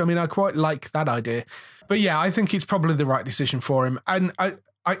 I mean, I quite like that idea. But yeah, I think it's probably the right decision for him. And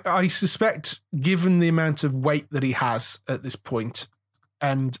I suspect, given the amount of weight that he has at this point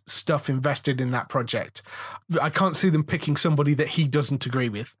and stuff invested in that project, I can't see them picking somebody that he doesn't agree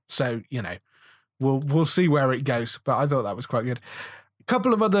with. So, we'll see where it goes. But I thought that was quite good. A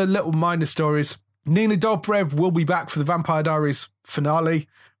couple of other little minor stories. Nina Dobrev will be back for the Vampire Diaries finale,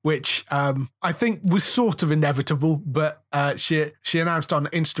 which I think was sort of inevitable, but she announced on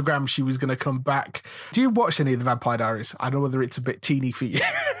Instagram she was going to come back. Do you watch any of the Vampire Diaries? I don't know whether it's a bit teeny for you.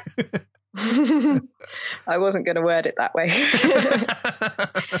 I wasn't going to word it that way.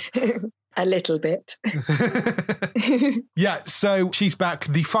 A little bit. Yeah, so she's back.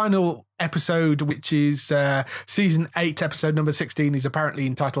 The final episode, which is season 8, episode number 16, is apparently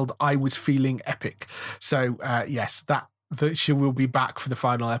entitled I Was Feeling Epic. So yes, that she will be back for the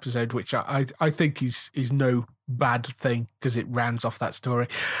final episode, which I think is no bad thing because it rounds off that story.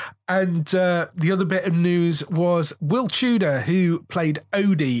 And the other bit of news was Will Tudor, who played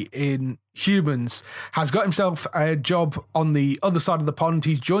Odie in Humans, has got himself a job on the other side of the pond.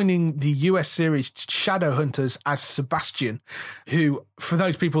 He's joining the US series Shadowhunters as Sebastian, who, for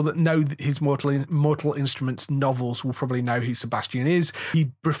those people that know his Mortal Instruments novels, will probably know who Sebastian is.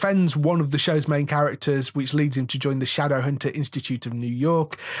 He befriends one of the show's main characters, which leads him to join the Shadowhunter Institute of New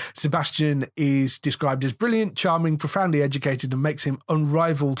York. Sebastian is described as brilliant, charming, profoundly educated, and makes him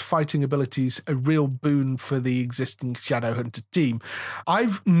unrivaled fighting abilities a real boon for the existing Shadowhunter team.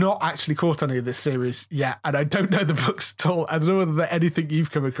 I've not actually caught any of this series yet, and I don't know the books at all. I don't know whether there's anything you've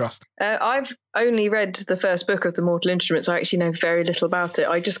come across. I've only read the first book of the Mortal Instruments. I actually know very little about it.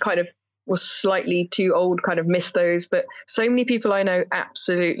 I just kind of was slightly too old, kind of missed those, but so many people I know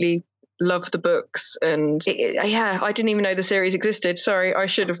absolutely love the books, and I didn't even know the series existed. Sorry, I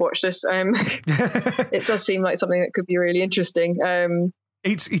should have watched this. It does seem like something that could be really interesting.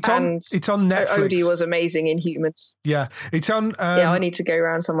 It's on Netflix. Odie was amazing in Humans. Yeah, it's on. I need to go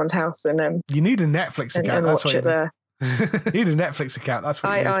around somemon's house and you need a Netflix account. And that's watch it there. You need a Netflix account. That's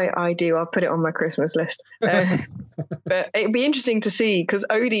what I do. I'll put it on my Christmas list. But it'd be interesting to see, because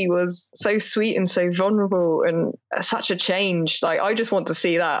Odie was so sweet and so vulnerable and such a change. Like, I just want to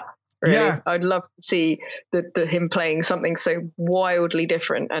see that. Really, yeah. I'd love to see him playing something so wildly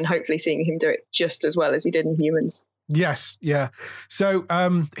different, and hopefully seeing him do it just as well as he did in Humans. Yes, yeah. So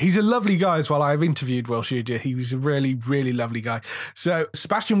he's a lovely guy as well. I've interviewed Will Tudor. He was a really, really lovely guy. So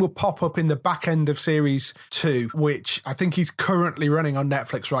Sebastian will pop up in the back end of series 2, which I think he's currently running on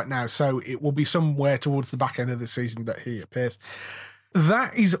Netflix right now. So it will be somewhere towards the back end of the season that he appears.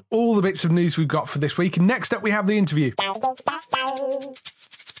 That is all the bits of news we've got for this week. Next up, we have the interview.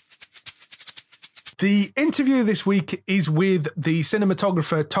 The interview this week is with the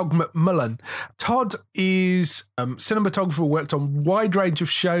cinematographer Todd McMullen. Todd is cinematographer, worked on a wide range of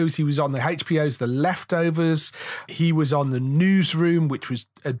shows. He was on the HBO's The Leftovers. He was on The Newsroom, which was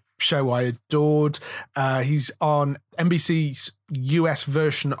a show I adored. He's on NBC's US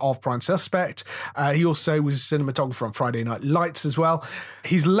version of Prime Suspect. He also was a cinematographer on Friday Night Lights as well.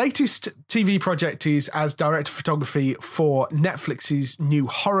 His latest TV project is as director of photography for Netflix's new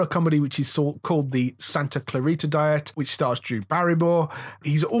horror comedy, which is called The Santa Clarita Diet, which stars Drew Barrymore.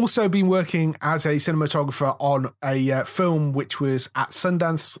 He's also been working as a cinematographer on a film which was at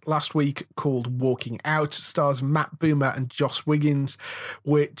Sundance last week called Walking Out. It stars Matt Boomer and Joss Wiggins,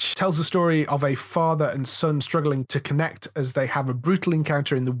 which tells the story of a father and son struggling to connect as they have a brutal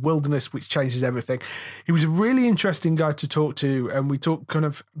encounter in the wilderness, which changes everything. He was a really interesting guy to talk to, and we talked kind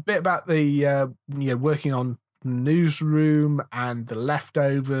of a bit about the working on Newsroom and The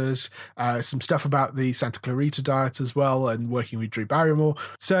Leftovers, some stuff about the Santa Clarita Diet as well, and working with Drew Barrymore.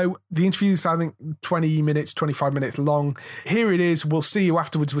 So the interview's, I think, 20 minutes, 25 minutes long. Here it is. We'll see you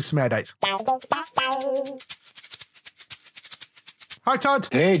afterwards with some air dates. Hi, Todd.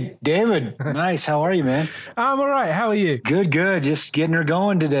 Hey, David. Nice. How are you, man? I'm all right. How are you? Good. Just getting her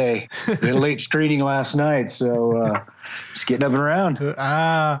going today. We had a late screening last night, so just getting up and around.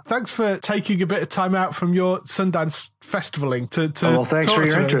 Thanks for taking a bit of time out from your Sundance festivaling to well, thanks for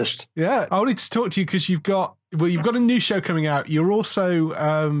your interest. Yeah, I wanted to talk to you because you've got a new show coming out. You're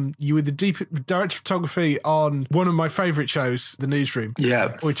also you were the director of photography on one of my favorite shows, The Newsroom.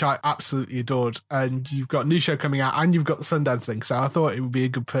 Yeah, which I absolutely adored. And you've got a new show coming out, and you've got the Sundance thing. So I thought it would be a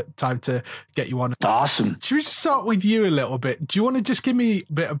good time to get you on. Awesome. Should we start with you a little bit? Do you want to just give me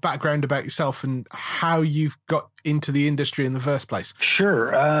a bit of background about yourself and how you've got into the industry in the first place?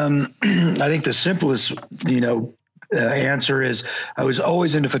 Sure. I think the simplest, answer is I was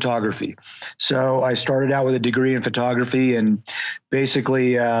always into photography. So I started out with a degree in photography and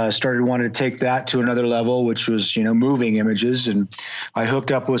basically started wanting to take that to another level, which was, moving images. And I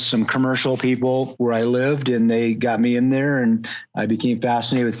hooked up with some commercial people where I lived, and they got me in there, and I became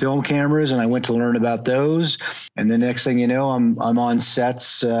fascinated with film cameras, and I went to learn about those. And the next thing you know, I'm on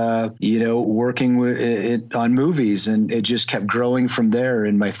sets, working with on movies, and it just kept growing from there.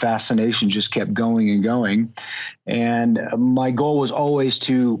 And my fascination just kept going and going. And my goal was always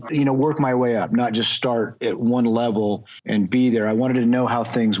to, work my way up, not just start at one level and be there. I wanted to know how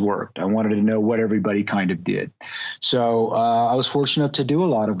things worked. I wanted to know what everybody kind of did. So I was fortunate enough to do a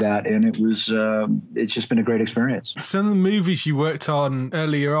lot of that, and it's just been a great experience. Some of the movies you worked on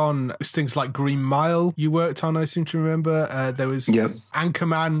earlier on was things like Green Mile you worked on, I seem to remember. There was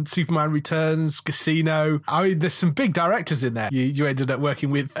Anchorman, Superman Returns, Casino. I mean, there's some big directors in there you ended up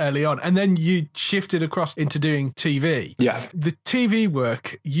working with early on, and then you shifted across into doing TV. Yeah. The TV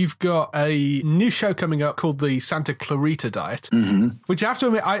work, you've got a new show coming up called the Santa Clarita Diet, which I have to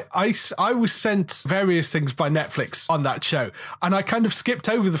admit, I was sent various things by Netflix on that show, and I kind of skipped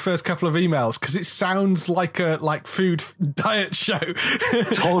over the first couple of emails because it sounds like a food diet show.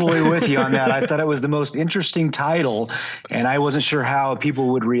 Totally with you on that. I thought it was the most interesting title, and I wasn't sure how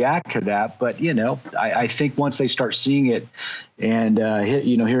people would react to that. But, I think once they start seeing it and,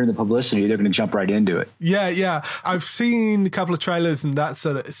 hearing the publicity, they're going to jump right into it. Yeah. I've seen a couple of trailers and that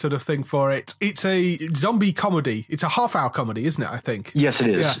sort of thing for it. It's a zombie comedy. It's a half-hour comedy, isn't it, I think? Yes, it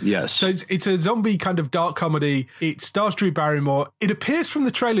is. Yeah. Yes. So it's a zombie kind of dark comedy. It stars Drew Barrymore. It appears from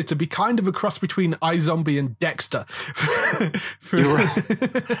the trailer to be kind of a cross between iZombie and Dexter. You're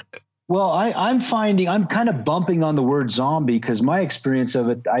right. Well, I'm finding I'm kind of bumping on the word zombie because my experience of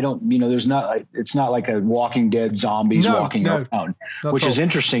it, it's not like a Walking Dead zombies walking around, which is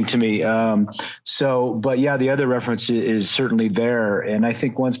interesting to me. But yeah, the other reference is certainly there. And I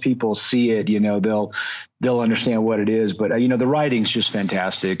think once people see it, they'll understand what it is. But, the writing's just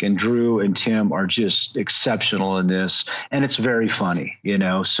fantastic. And Drew and Tim are just exceptional in this. And it's very funny,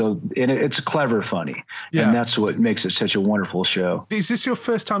 so it's clever funny. Yeah. And that's what makes it such a wonderful show. Is this your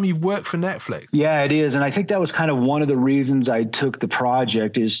first time you've worked for Netflix? Yeah, it is. And I think that was kind of one of the reasons I took the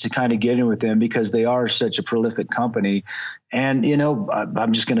project is to kind of get in with them because they are such a prolific company. And,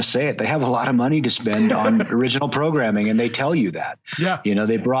 I'm just going to say it. They have a lot of money to spend on original programming, and they tell you that. Yeah.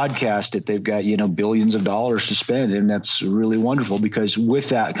 They broadcast it. They've got, billions of dollars to spend, and that's really wonderful because with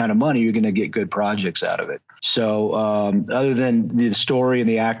that kind of money, you're going to get good projects out of it. So other than the story and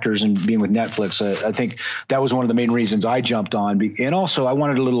the actors and being with Netflix, I think that was one of the main reasons I jumped on. And also, I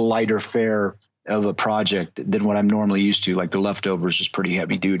wanted a little lighter fare of a project than what I'm normally used to. Like The Leftovers is pretty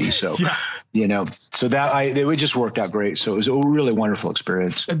heavy duty. So, so it just worked out great. So it was a really wonderful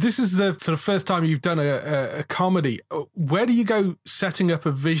experience. This is the sort of first time you've done a comedy. Where do you go setting up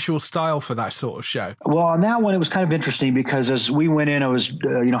a visual style for that sort of show? Well, on that one, it was kind of interesting because as we went in, I was,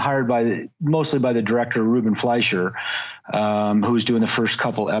 hired mostly by the director, Ruben Fleischer, who was doing the first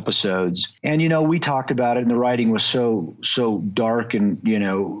couple episodes. And, we talked about it and the writing was so dark and,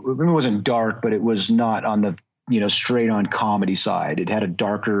 it wasn't dark, but it was not on the straight on comedy side. It had a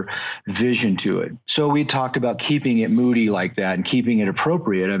darker vision to it. So we talked about keeping it moody like that and keeping it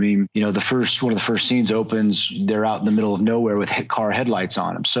appropriate. I mean, one of the first scenes opens, they're out in the middle of nowhere with car headlights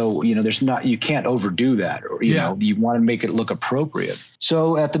on them. So, you can't overdo that or, you want to make it look appropriate.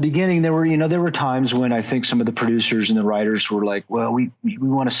 So at the beginning, there were times when I think some of the producers and the writers were like, well, we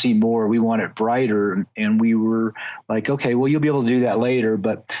want to see more. We want it brighter. And we were like, okay, well, you'll be able to do that later.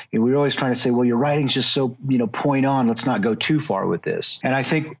 But we were always trying to say, well, your writing's just so, point on, let's not go too far with this. And I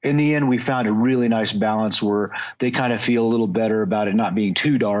think in the end, we found a really nice balance where they kind of feel a little better about it not being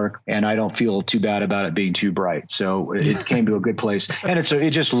too dark, and I don't feel too bad about it being too bright. So it came to a good place, and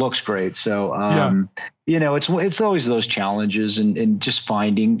it just looks great. So, it's always those challenges and just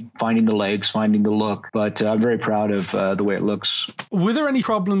finding the legs, finding the look. But I'm very proud of the way it looks. Were there any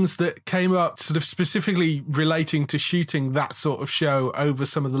problems that came up sort of specifically relating to shooting that sort of show over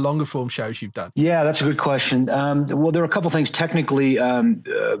some of the longer form shows you've done? Yeah, that's a good question. Well, there are a couple things. Technically,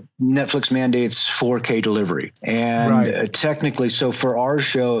 Netflix mandates 4K delivery. And technically, so for our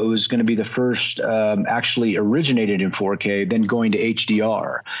show, it was going to be the first actually originated in 4K, then going to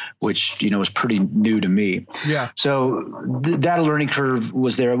HDR, which, was pretty new to me. Yeah. So that learning curve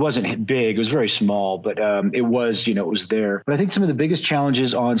was there. It wasn't big. It was very small, but it was, it was there. But I think some of the biggest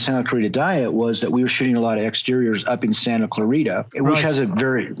challenges on Santa Clarita Diet was that we were shooting a lot of exteriors up in Santa Clarita, which has a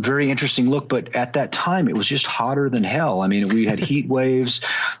very, very interesting look. But at that time, it was just hotter than hell. I mean, we had heat waves.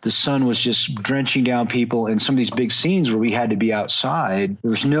 The sun was just drenching down people. And some of these big scenes where we had to be outside,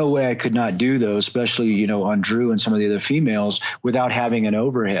 there was no way I could not do those, especially, on Drew and some of the other females, without having an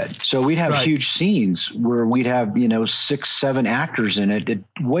overhead. So we'd have huge scenes where we'd have, 6, 7 actors in it at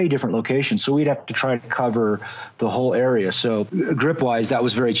way different locations. So we'd have to try to cover the whole area. So grip wise, that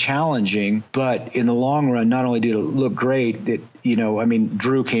was very challenging. But in the long run, not only did it look great,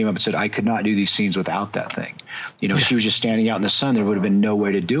 Drew came up and said, I could not do these scenes without that thing. She was just standing out in the sun. There would have been no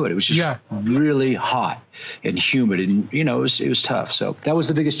way to do it. It was just really hot and humid, and it was tough. So that was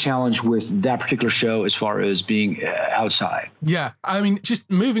the biggest challenge with that particular show as far as being outside. Yeah, just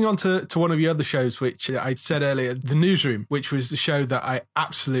moving on to one of your other shows, which I said earlier, The Newsroom, which was the show that I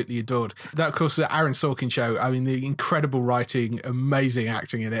absolutely adored. That, of course, the Aaron Sorkin show. The incredible writing, amazing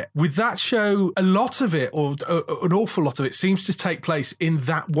acting in it. With that show, a lot of it, or an awful lot of it, seems to take place in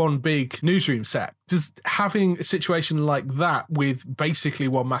that one big newsroom set. Does having a situation like that with basically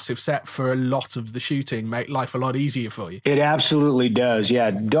one massive set for a lot of the shooting make life a lot easier for you? It absolutely does. Yeah.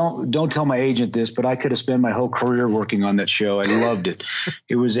 Don't tell my agent this, but I could have spent my whole career working on that show. I loved it.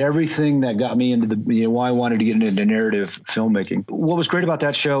 It was everything that got me into why I wanted to get into narrative filmmaking. What was great about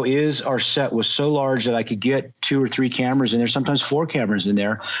that show is our set was so large that I could get 2 or 3 cameras in there, sometimes 4 cameras in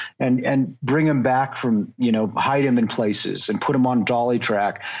there, and bring them back from, hide them in places and put them on dolly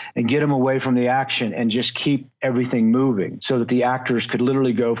track and get them away from the action and just keep everything moving so that the actors could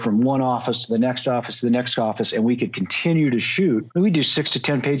literally go from one office to the next office to the next office, and we could continue to shoot. We do 6 to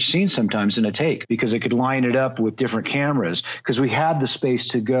 10 page scenes sometimes in a take because they could line it up with different cameras because we had the space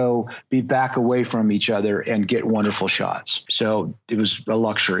to go be back away from each other and get wonderful shots. So it was a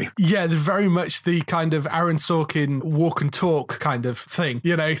luxury. Yeah, very much the kind of Aaron Sorkin walk and talk kind of thing,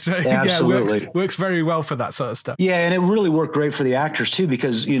 So absolutely. Works very well for that sort of stuff. Yeah, and it really worked great for the actors too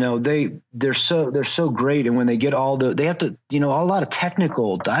because they're so great, and when they get they have to a lot of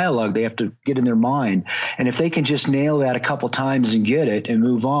technical dialogue they have to get in their mind, and if they can just nail that a couple times and get it and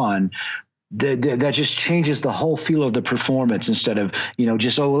move on, that just changes the whole feel of the performance instead of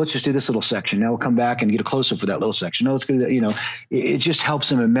let's just do this little section, now we'll come back and get a close-up for that little section, no, let's do that. It just helps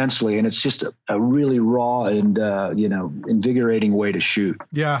them immensely, and it's just a really raw and invigorating way to shoot.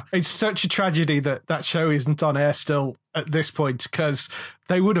 Yeah, it's such a tragedy that show isn't on air still at this point, because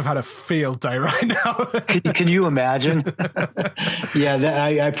they would have had a field day right now. Can you imagine? Yeah,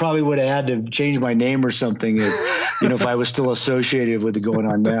 I probably would have had to change my name or something if I was still associated with it going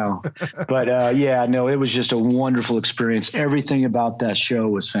on now. But it was just a wonderful experience. Everything about that show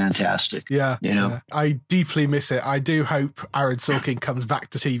was fantastic. Yeah. I deeply miss it. I do hope Aaron Sorkin comes back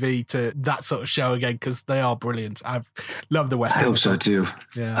to TV to that sort of show again, because they are brilliant. I've loved the West End. I hope so too.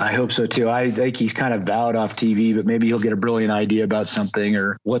 Yeah. I hope so too. I think he's kind of bowed off TV, but maybe he'll get a brilliant idea about something,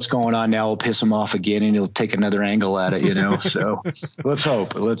 or what's going on now will piss him off again and he'll take another angle at it, So let's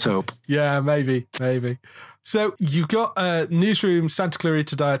hope. Yeah, maybe. So you got Newsroom, Santa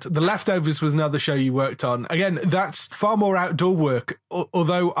Clarita Diet. The Leftovers was another show you worked on. Again, that's far more outdoor work,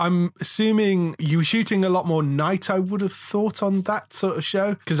 although I'm assuming you were shooting a lot more night, I would have thought, on that sort of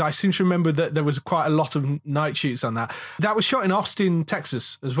show, because I seem to remember that there was quite a lot of night shoots on that. That was shot in Austin,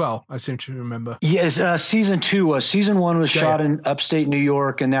 Texas as well, I seem to remember. Yes, season 2 was. Season 1 was shot in upstate New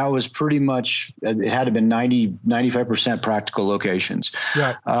York, and that was pretty much, it had to have been 95% practical locations.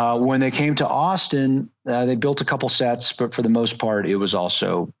 Right. When they came to Austin, they built a couple sets, but for the most part, it was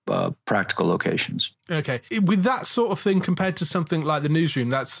also practical locations. Okay. With that sort of thing compared to something like the newsroom,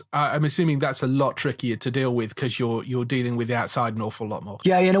 that's I'm assuming that's a lot trickier to deal with because you're dealing with the outside an awful lot more.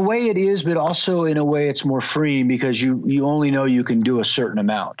 Yeah, in a way it is, but also in a way it's more freeing because you only know you can do a certain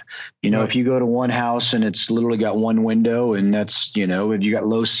amount. Right. If you go to one house and it's literally got one window and that's, and you got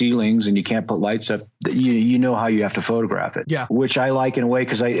low ceilings and you can't put lights up, you know how you have to photograph it. Yeah. Which I like in a way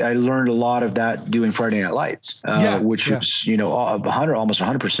because I learned a lot of that doing Friday Night Lights, which was, almost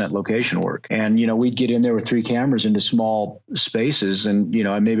 100% location work. And, we'd get in there with 3 cameras into small spaces and,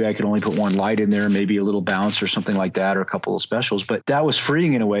 maybe I could only put one light in there, maybe a little bounce or something like that, or a couple of specials. But that was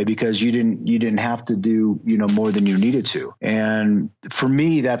freeing in a way because you didn't have to do, more than you needed to. And for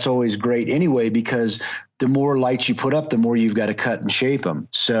me, that's always great anyway, because the more lights you put up, the more you've got to cut and shape them.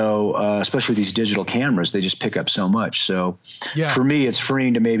 So especially with these digital cameras, they just pick up so much. So for me, it's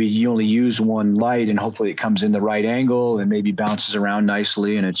freeing to maybe you only use one light and hopefully it comes in the right angle and maybe bounces around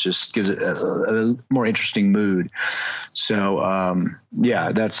nicely and it just gives it a more interesting mood. So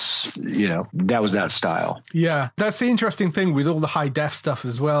that's, that was that style. Yeah, that's the interesting thing with all the high def stuff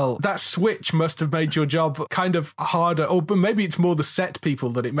as well. That switch must have made your job kind of harder, but maybe it's more the set people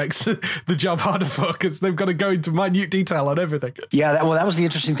that it makes the job harder for because they've got to go into minute detail on everything. Yeah, that was the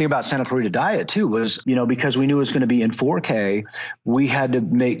interesting thing about Santa Clarita Diet too, was, because we knew it was going to be in 4K, we had to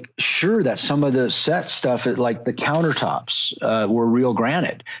make sure that some of the set stuff, like the countertops, were real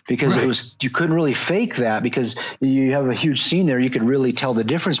granite because you couldn't really fake that because you have a huge scene there. You could really tell the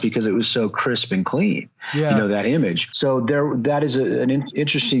difference because it was so crisp and clean, that image. So that is an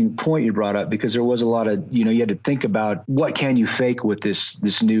interesting point you brought up because there was a lot of, you had to think about what can you fake with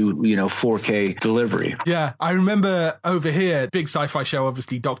this new, 4K delivery. Yeah, I remember over here, big sci-fi show,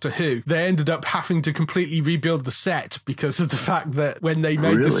 obviously Doctor Who, they ended up having to completely rebuild the set because of the fact that when they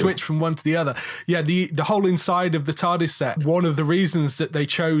made the switch from one to the other, the whole inside of the TARDIS set, one of the reasons that they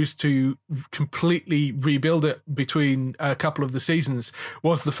chose to completely rebuild it between a couple of the seasons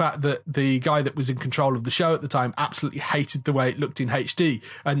was the fact that the guy that was in control of the show at the time absolutely hated the way it looked in HD,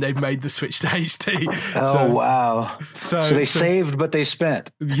 and they made the switch to HD. Wow. So they saved, but they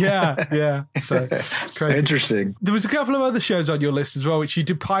spent. Yeah. So it's crazy. Interesting. There was a couple of other shows on your list as well, which you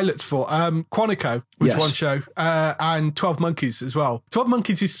did pilots for. Quantico was one show, and 12 Monkeys as well. 12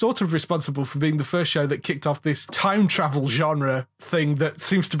 Monkeys is sort of responsible for being the first show that kicked off this time travel genre thing that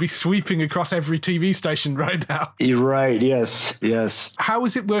seems to be sweeping across every TV station right now. You're right. Yes. How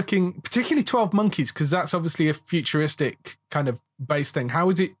is it working, particularly 12 Monkeys, because that's obviously a futuristic kind of base thing. How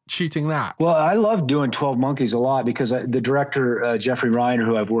is it shooting that? Well, I love doing 12 Monkeys a lot because the director, Jeffrey Reiner,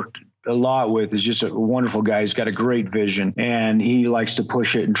 who I've worked a lot with, is just a wonderful guy. He's got a great vision and he likes to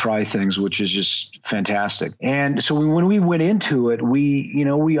push it and try things, which is just fantastic. And so when we went into it,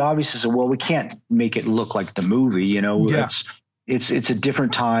 we obviously said, well, we can't make it look like the movie, It's a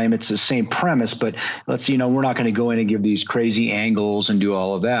different time. It's the same premise, but we're not going to go in and give these crazy angles and do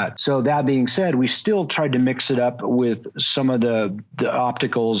all of that. So that being said, we still tried to mix it up with some of the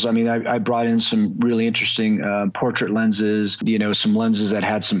opticals. I mean, I brought in some really interesting portrait lenses, some lenses that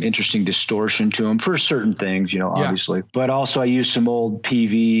had some interesting distortion to them for certain things, obviously. But also I used some old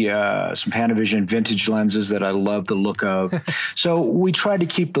PV, some Panavision vintage lenses that I love the look of. So we tried to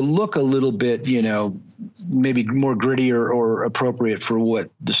keep the look a little bit, maybe more gritty or appropriate for what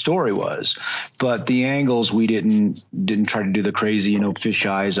the story was, but the angles we didn't try to do the crazy, fish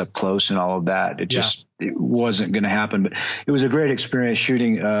eyes up close and all of that. It wasn't going to happen, but it was a great experience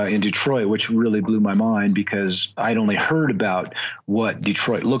shooting in Detroit, which really blew my mind because I'd only heard about what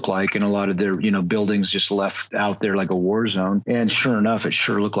Detroit looked like, and a lot of their buildings just left out there like a war zone. And sure enough, it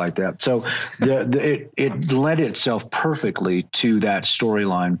sure looked like that. So it lent itself perfectly to that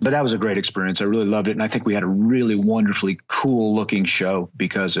storyline. But that was a great experience. I really loved it, and I think we had a really wonderfully cool looking show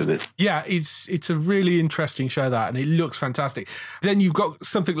because of it. Yeah, it's a really interesting show, that, and it looks fantastic. Then you've got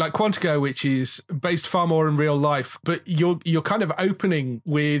something like Quantico, which is based far more in real life, but you're kind of opening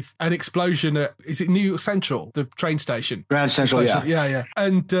with an explosion at, is it New York Central, the train station? Grand Central, yeah.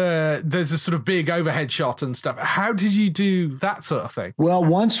 And there's a sort of big overhead shot and stuff. How did you do that sort of thing? Well,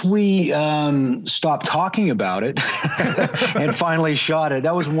 once we stopped talking about it and finally shot it,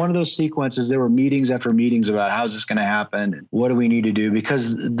 that was one of those sequences. There were meetings after meetings about how's this going to happen and what do we need to do,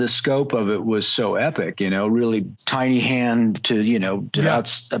 because the scope of it was so epic, really tiny hand to,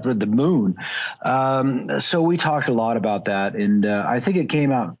 up at the moon. So we talked a lot about that, and I think it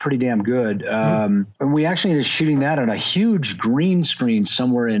came out pretty damn good. And we actually ended up shooting that on a huge green screen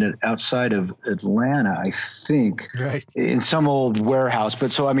somewhere outside of Atlanta, I think, right, in some old warehouse.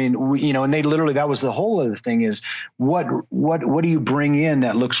 But so, I mean, and they literally, that was the whole other thing is what do you bring in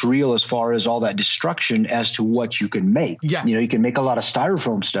that looks real as far as all that destruction as to what you can make? Yeah. You can make a lot of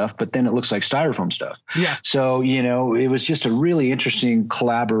styrofoam stuff, but then it looks like styrofoam stuff. Yeah. So, it was just a really interesting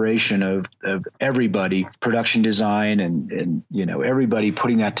collaboration of everybody, production design and everybody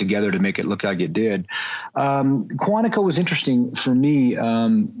putting that together to make it look like it did. Quantico was interesting for me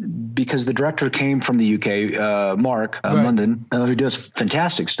because the director came from the UK, Mark London, who does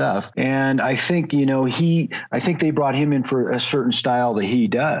fantastic stuff. And I think, I think they brought him in for a certain style that he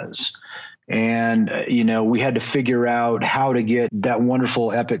does. And, we had to figure out how to get that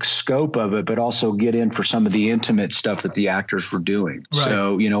wonderful epic scope of it, but also get in for some of the intimate stuff that the actors were doing. Right.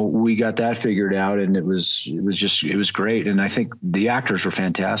 So, we got that figured out, and it was great. And I think the actors were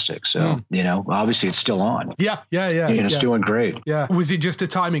fantastic. So, obviously it's still on. Yeah. It's doing great. Yeah. Was it just a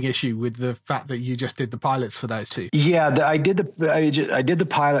timing issue with the fact that you just did the pilots for those two? Yeah, I did the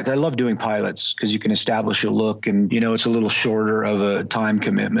pilot. I love doing pilots because you can establish a look, and, it's a little shorter of a time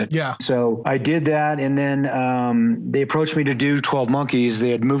commitment. Yeah. So I did that, and then they approached me to do 12 Monkeys.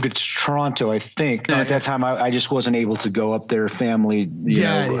 They had moved it to Toronto, I think. At that time, I just wasn't able to go up there, family,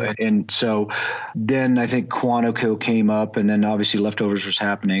 know. And so then I think Quantico came up, and then obviously Leftovers was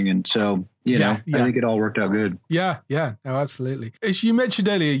happening. And so, I think it all worked out good. Yeah. No, absolutely. As you mentioned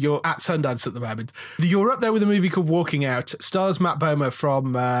earlier, you're at Sundance at the moment. You're up there with a movie called Walking Out. Stars Matt Bomer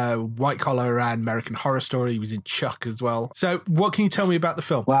from White Collar and American Horror Story. He was in Chuck as well. So what can you tell me about the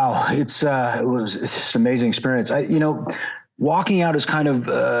film? Wow. It's just an amazing experience. Walking Out is kind of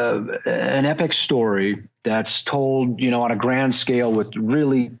an epic story that's told, on a grand scale with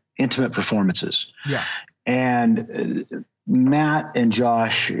really intimate performances. Yeah. And Matt and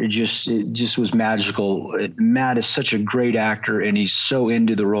Josh, it just was magical. Matt is such a great actor, and he's so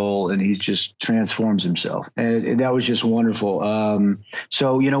into the role, and he just transforms himself. And that was just wonderful.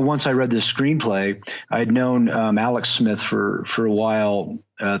 So, once I read the screenplay, I'd known Alex Smith for a while,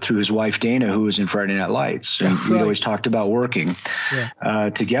 through his wife, Dana, who was in Friday Night Lights. And we always talked about working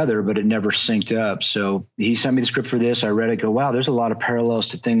together, but it never synced up. So he sent me the script for this. I read it, go, wow, there's a lot of parallels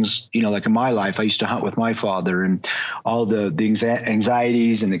to things, like in my life. I used to hunt with my father, and all the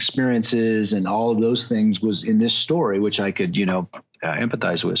anxieties and experiences and all of those things was in this story, which I could,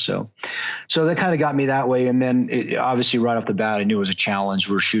 empathize with. So that kind of got me that way. And then obviously right off the bat, I knew it was a challenge.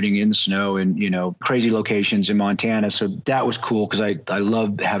 We're shooting in the snow and, crazy locations in Montana. So that was cool because I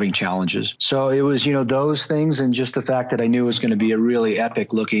love having challenges. So it was, those things, and just the fact that I knew it was going to be a really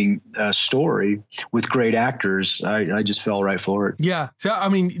epic looking story with great actors. I just fell right for it. Yeah. So, I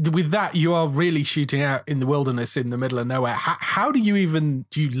mean, with that, you are really shooting out in the wilderness in the middle of nowhere. How do you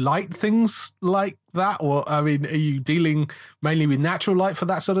light things like that? Or, I mean, are you dealing mainly with natural light for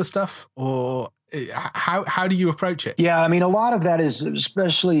that sort of stuff? Or how do you approach it? Yeah, I mean, a lot of that is,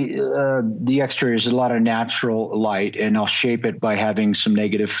 especially the exterior, is a lot of natural light, and I'll shape it by having some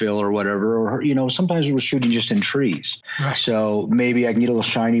negative fill or whatever. Or, sometimes we're shooting just in trees. Right. So maybe I can get a little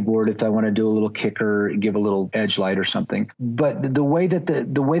shiny board if I want to do a little kicker, give a little edge light or something. But the way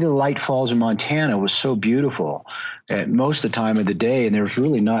the light falls in Montana was so beautiful at most of the time of the day, and there was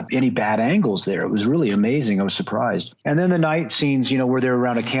really not any bad angles there. It was really amazing. I was surprised. And then the night scenes, where they're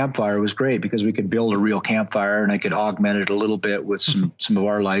around a campfire was great because we could build a real campfire, and I could augment it a little bit with some of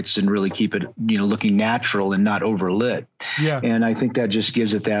our lights and really keep it, looking natural and not overlit. Yeah. And I think that just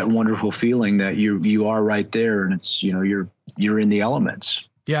gives it that wonderful feeling that you are right there, and it's, you're in the elements.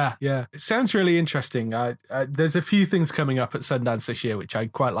 Yeah. It sounds really interesting. There's a few things coming up at Sundance this year, which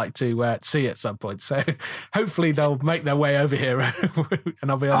I'd quite like to see at some point. So hopefully they'll make their way over here and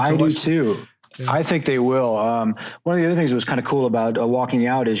I'll be able to watch. I do too. Yeah. I think they will. One of the other things that was kind of cool about Walking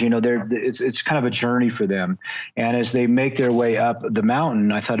Out is, it's kind of a journey for them. And as they make their way up the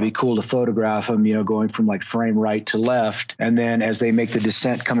mountain, I thought it'd be cool to photograph them, going from like frame right to left. And then as they make the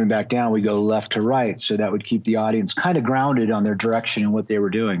descent coming back down, we go left to right. So that would keep the audience kind of grounded on their direction and what they were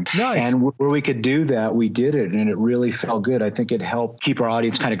doing. Nice. And where we could do that, we did it. And it really felt good. I think it helped keep our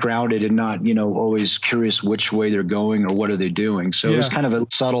audience kind of grounded and not, always curious which way they're going or what are they doing. So it was kind of a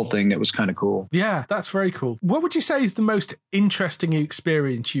subtle thing that was kind of cool. Yeah, that's very cool. What would you say is the most interesting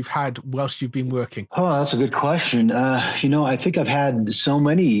experience you've had whilst you've been working? Oh, that's a good question. I think I've had so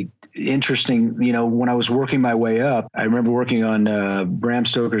many interesting, when I was working my way up, I remember working on Bram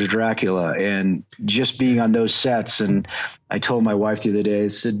Stoker's Dracula and just being on those sets. And I told my wife the other day, I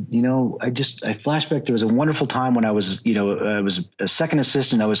said, I flashed back. There was a wonderful time when I was, I was a second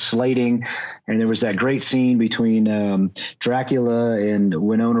assistant. I was slating, and there was that great scene between Dracula and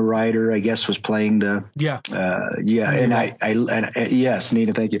Winona Ryder, I guess, was playing the yes,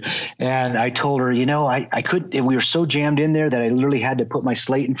 Nina, thank you. And I told her, I couldn't. We were so jammed in there that I literally had to put my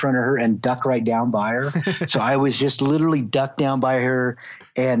slate in front of her and duck right down by her. So I was just literally ducked down by her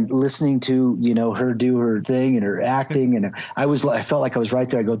and listening to her do her thing and her acting, and I felt like I was right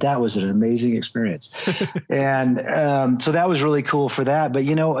there. I go, that was an amazing experience. And so that was really cool for that. But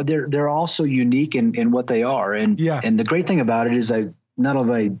they're also unique in what they are, and the great thing about it is not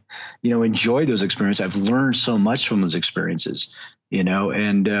only enjoy those experiences, I've learned so much from those experiences.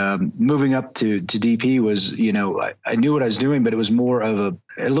 And moving up to DP was, I knew what I was doing, but it was more of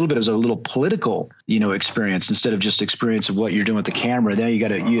a little political, experience instead of just experience of what you're doing with the camera. Then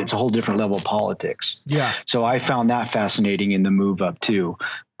it's a whole different level of politics. Yeah. So I found that fascinating in the move up too.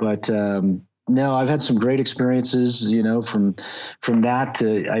 But, no, I've had some great experiences, from that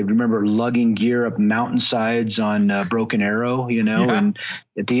to, I remember lugging gear up mountainsides on Broken Arrow, and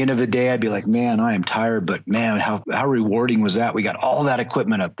at the end of the day, I'd be like, man, I am tired, but man, how rewarding was that? We got all that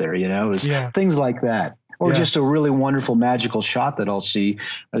equipment up there, it was things like that. Or just a really wonderful, magical shot that I'll see.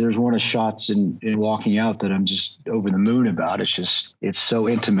 There's one of the shots in Walking Out that I'm just over the moon about. It's so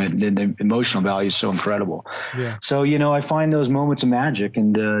intimate, and the emotional value is so incredible. Yeah. So, I find those moments of magic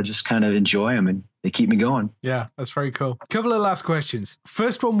and just kind of enjoy them, and they keep me going. Yeah, that's very cool. A couple of last questions.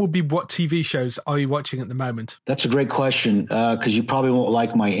 First one would be, what TV shows are you watching at the moment? That's a great question, because you probably won't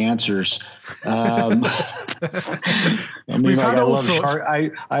like my answers. We've had all sorts.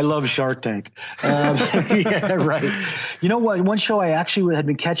 I love Shark Tank. Yeah, right. You know what? One show I actually had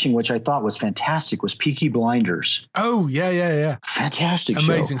been catching, which I thought was fantastic, was Peaky Blinders. Oh, yeah. Fantastic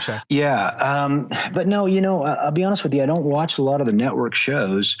show. Amazing show. Yeah. But no, I'll be honest with you. I don't watch a lot of the network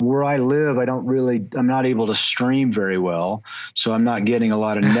shows. Where I live, I'm not able to stream very well, so I'm not getting a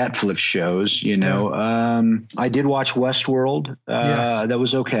lot of Netflix shows, I did watch Westworld. Yes. That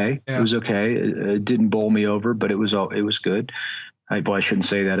was okay. Yeah. It was okay. It didn't bowl me over, but it was good. I shouldn't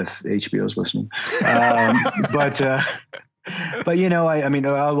say that if HBO is listening. But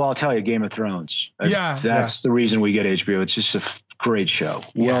I'll tell you, Game of Thrones. That's the reason we get HBO. It's just a great show.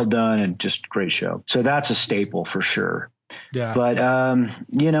 Well done, and just great show. So that's a staple for sure. Yeah. But,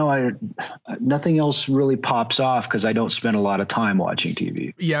 nothing else really pops off because I don't spend a lot of time watching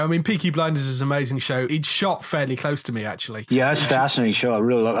TV. Yeah. I mean, Peaky Blinders is an amazing show. It's shot fairly close to me, actually. Yeah. It's a fascinating show.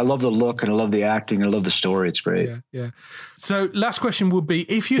 I love the look, and I love the acting, and I love the story. It's great. Yeah. So last question would be,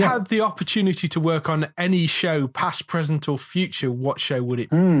 if you had the opportunity to work on any show, past, present, or future, what show would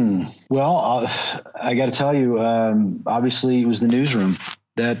it be? Well, I got to tell you, obviously it was The Newsroom.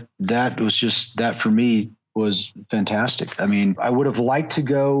 That was just, that for me was fantastic. I mean, I would have liked to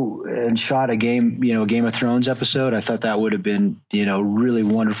go and shot a Game of Thrones episode. I thought that would have been, really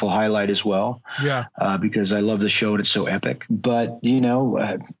wonderful highlight as well. Yeah. Because I love the show and it's so epic. But,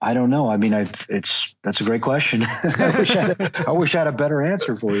 I don't know. I mean, that's a great question. I wish I had a better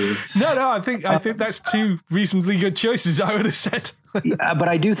answer for you. No, I think that's two reasonably good choices, I would have said. Yeah, but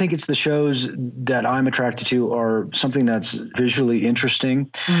I do think it's the shows that I'm attracted to are something that's visually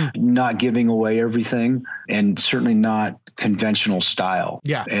interesting, not giving away everything, and certainly not conventional style.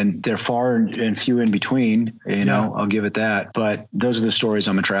 Yeah. And they're far and few in between, I'll give it that. But those are the stories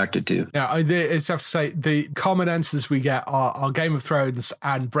I'm attracted to. Yeah, I have to say, the common answers we get are Game of Thrones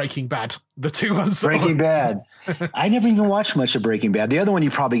and Breaking Bad. The two ones. Breaking Bad. I never even watched much of Breaking Bad. The other one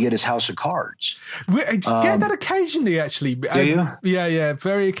you probably get is House of Cards. Get that occasionally, actually. Do you? Yeah,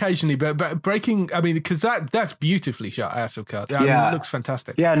 very occasionally. But Breaking, because that's beautifully shot, House of Cards. I mean, it looks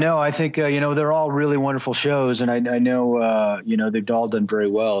fantastic. Yeah, no, I think, they're all really wonderful shows. And I know, they've all done very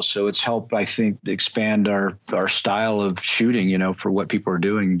well. So it's helped, I think, expand our style of shooting, for what people are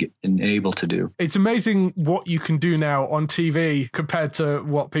doing and able to do. It's amazing what you can do now on TV compared to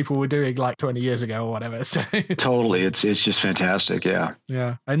what people were doing like 20 years ago or whatever. So. Totally. It's just fantastic. Yeah.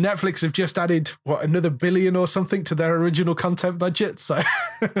 Yeah. And Netflix have just added another $1 billion or something to their original content budget. So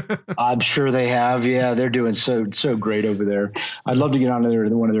I'm sure they have. Yeah. They're doing so great over there. I'd love to get on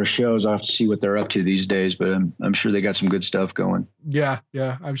to one of their shows. I'll have to see what they're up to these days, but I'm sure they got some good stuff going. Yeah.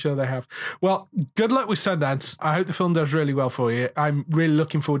 I'm sure they have. Well, good luck with Sundance. I hope the film does really well for you. I'm really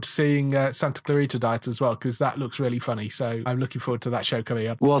looking forward to seeing Santa Clarita Diet as well, because that looks really funny. So I'm looking forward to that show coming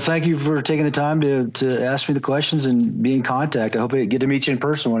up. Well, thank you for taking the time to ask me the questions and be in contact. I hope I get to meet you in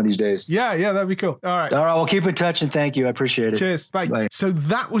person one of these days. Yeah, that'd be cool. All right, we'll keep in touch, and thank you. I appreciate it. Cheers. Bye. So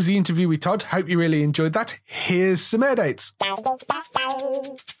that was the interview with Todd. Hope you really enjoyed that. Here's some air dates.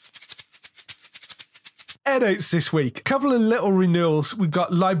 Air dates this week. A couple of little renewals. We've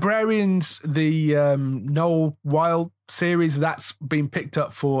got Librarians, the Noel Wild series that's been picked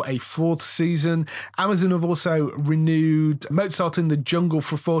up for a 4th season. Amazon have also renewed Mozart in the Jungle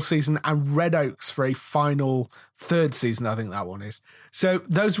for a 4th season and Red Oaks for a final 3rd season, I think that one is. So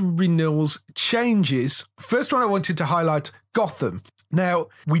those renewals. Changes. First one I wanted to highlight, Gotham. Now,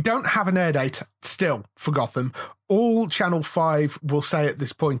 we don't have an air date still for Gotham. All Channel 5 will say at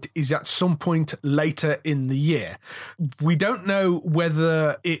this point is at some point later in the year. We don't know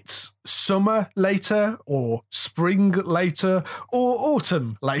whether it's summer later or spring later or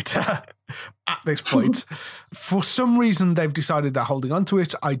autumn later at this point. For some reason, they've decided they're holding on to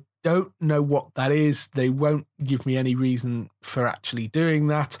it. I don't know what that is. They won't give me any reason for actually doing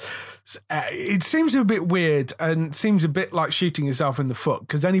that. It seems a bit weird and seems a bit like shooting yourself in the foot,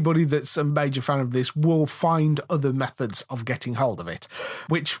 because anybody that's a major fan of this will find other methods of getting hold of it,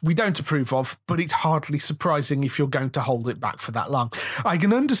 which we don't approve of, but it's hardly surprising if you're going to hold it back for that long. I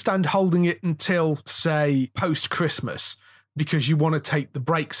can understand holding it until, say, post-Christmas, because you want to take the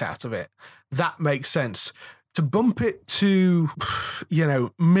breaks out of it. That makes sense. To bump it to,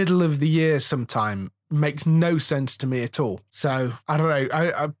 middle of the year sometime makes no sense to me at all. So I don't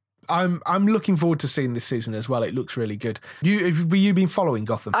know. I'm looking forward to seeing this season as well. It looks really good. Have you been following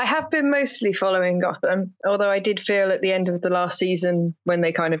Gotham? I have been mostly following Gotham, although I did feel at the end of the last season, when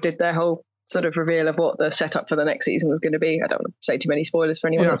they kind of did their whole sort of reveal of what the setup for the next season was going to be. I don't want to say too many spoilers for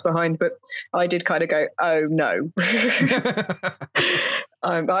anyone that's behind, but I did kind of go, oh no.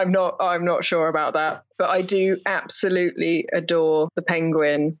 I'm not sure about that, but I do absolutely adore the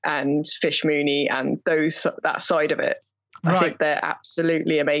Penguin and Fish Mooney and that side of it. Right. I think they're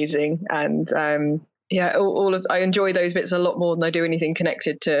absolutely amazing, and I enjoy those bits a lot more than I do anything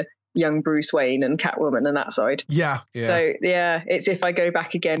connected to young Bruce Wayne and Catwoman and that side. Yeah. So it's if I go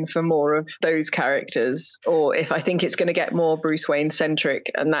back again for more of those characters, or if I think it's going to get more Bruce Wayne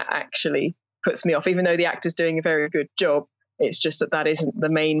centric, and that actually puts me off, even though the actor's doing a very good job. It's just that isn't the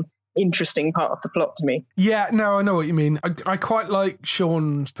main interesting part of the plot to me. Yeah, no, I know what you mean. I quite like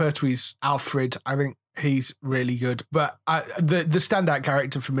Sean Pertwee's Alfred. I think he's really good. But the standout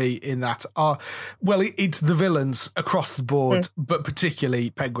character for me in that it's the villains across the board, but particularly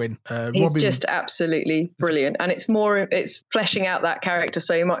Penguin. He's Robin. Just absolutely brilliant. And it's fleshing out that character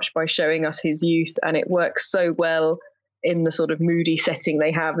so much by showing us his youth, and it works so well in the sort of moody setting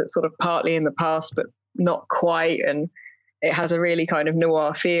they have that's sort of partly in the past, but not quite. And it has a really kind of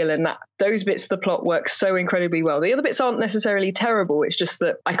noir feel, and that those bits of the plot work so incredibly well. The other bits aren't necessarily terrible. It's just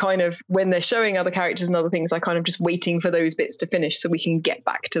that I kind of, when they're showing other characters and other things, I kind of just waiting for those bits to finish so we can get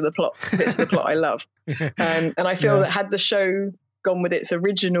back to the plot, bits of the plot I love. And I feel that had the show gone with its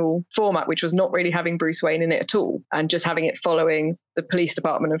original format, which was not really having Bruce Wayne in it at all, and just having it following the police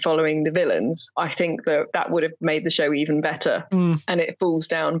department and following the villains, I think that would have made the show even better. And it falls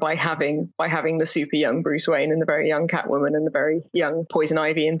down by having the super young Bruce Wayne and the very young Catwoman and the very young Poison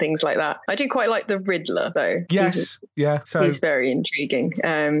Ivy and things like that. I do quite like the Riddler though. Yes, he's very intriguing.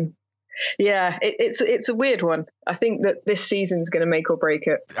 It's a weird one. I think that this season's going to make or break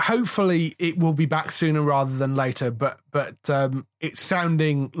it. Hopefully it will be back sooner rather than later, but it's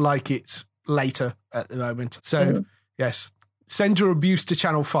sounding like it's later at the moment. So yes, send your abuse to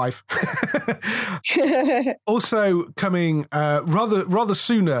Channel 5. Also coming rather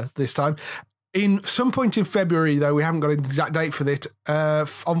sooner this time. In some point in February, though, we haven't got an exact date for it,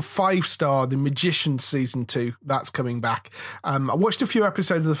 on 5-Star, The Magician Season 2, that's coming back. I watched a few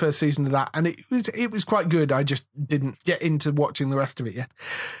episodes of the first season of that, and it was quite good. I just didn't get into watching the rest of it yet.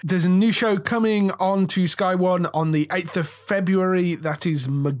 There's a new show coming on to Sky One on the 8th of February. That is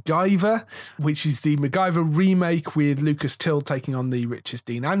MacGyver, which is the MacGyver remake with Lucas Till taking on the Richard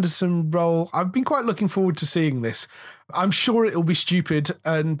Dean Anderson role. I've been quite looking forward to seeing this. I'm sure it'll be stupid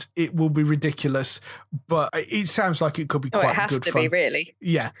and it will be ridiculous, but it sounds like it could be quite good fun. It has to be, really.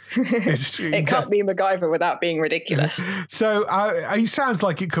 Yeah. It can't be MacGyver without being ridiculous. So it sounds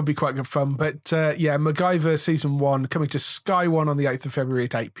like it could be quite good fun, but MacGyver Season 1 coming to Sky One on the 8th of February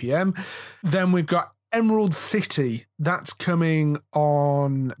at 8 p.m. Then we've got Emerald City. That's coming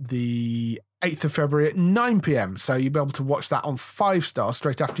on the 8th of February at 9 p.m. So you'll be able to watch that on 5-Star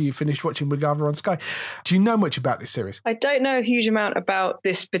straight after you finish watching MacGyver on Sky. Do you know much about this series? I don't know a huge amount about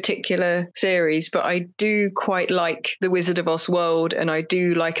this particular series, but I do quite like the Wizard of Oz world, and I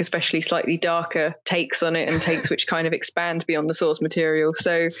do like especially slightly darker takes on it and takes which kind of expand beyond the source material.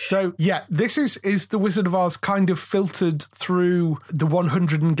 So yeah, this is the Wizard of Oz kind of filtered through the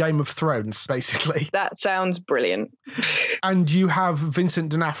 100 and Game of Thrones, basically. That sounds brilliant. And you have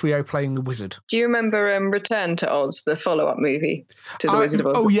Vincent D'Onofrio playing the wizard. Do you remember Return to Oz, the follow-up movie to The Wizard of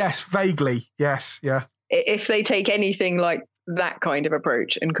Oz? Oh, yes, vaguely. Yes, yeah. if they take anything like that kind of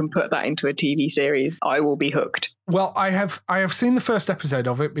approach and can put that into a TV series, I will be hooked. Well, I have seen the first episode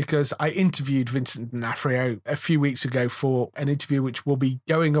of it because I interviewed Vincent D'Onofrio a few weeks ago for an interview which will be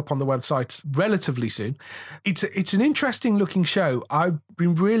going up on the website relatively soon. It's an interesting looking show. I've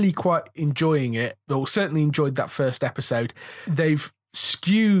been really quite enjoying it, or certainly enjoyed that first episode. They've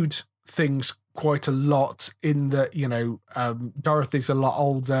skewed things quite a lot in that, Dorothy's a lot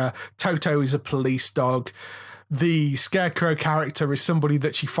older, Toto is a police dog. The Scarecrow character is somebody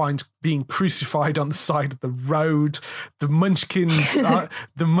that she finds being crucified on the side of the road. The Munchkins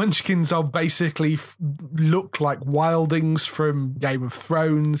are basically look like wildings from Game of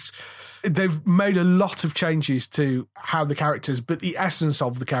Thrones. They've made a lot of changes to how the characters, but the essence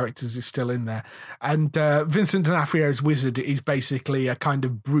of the characters is still in there. And Vincent D'Onofrio's wizard is basically a kind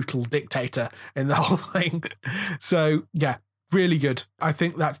of brutal dictator in the whole thing. So, yeah. Really good. I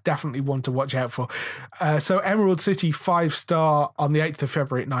think that's definitely one to watch out for. So Emerald City 5-star on the 8th of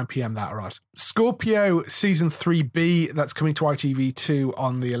February at 9 p.m. That arrives. Scorpio Season 3B, that's coming to ITV2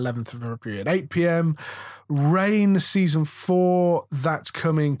 on the 11th of February at 8 p.m. Rain Season 4, that's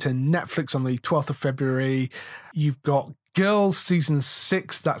coming to Netflix on the 12th of February. You've got Girls Season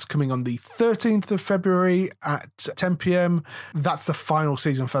 6, that's coming on the 13th of February at 10 p.m. That's the final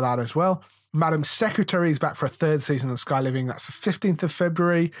season for that as well. Madam Secretary is back for a third season of Sky Living. That's the 15th of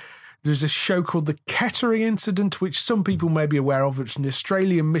February. There's a show called The Kettering Incident, which some people may be aware of. It's an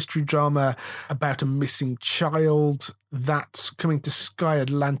Australian mystery drama about a missing child. That's coming to Sky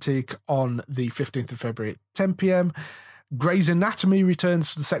Atlantic on the 15th of February at 10 p.m. Grey's Anatomy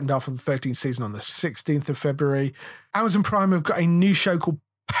returns for the second half of the 13th season on the 16th of February. Amazon Prime have got a new show called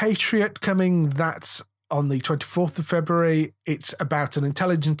Patriot coming. That's on the 24th of February. It's about an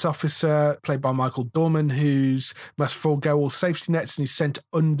intelligence officer played by Michael Dorman who must forego all safety nets and is sent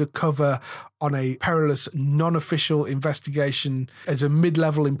undercover on a perilous non-official investigation as a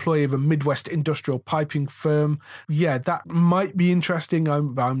mid-level employee of a Midwest industrial piping firm. Yeah, that might be interesting.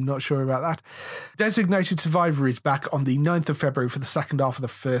 I'm not sure about that. Designated Survivor is back on the 9th of February for the second half of the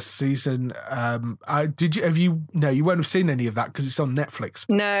first season. You won't have seen any of that because it's on Netflix.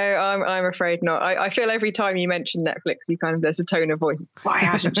 No, I'm afraid not. I feel every time you mention Netflix, there's a tone of voice. Why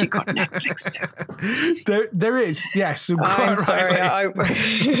hasn't she got Netflix? There is, yes. I'm sorry.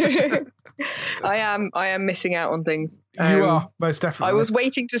 I am missing out on things. You are, most definitely. I was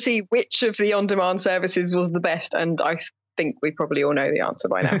waiting to see which of the on-demand services was the best, and I think we probably all know the answer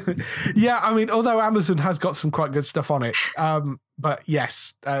by now. Yeah, I mean, although Amazon has got some quite good stuff on it, but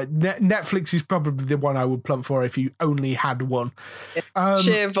yes, Netflix is probably the one I would plump for if you only had one.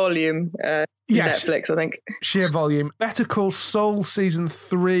 Sheer volume. Yes, Netflix, I think. Sheer volume. Better Call Saul Season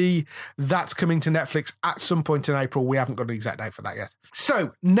 3, that's coming to Netflix at some point in April. We haven't got an exact date for that yet.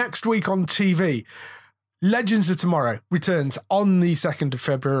 So, next week on TV, Legends of Tomorrow returns on the 2nd of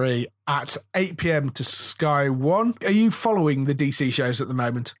February at 8 p.m. to Sky One. Are you following the DC shows at the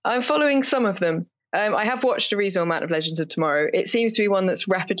moment? I'm following some of them. I have watched a reasonable amount of Legends of Tomorrow. It seems to be one that's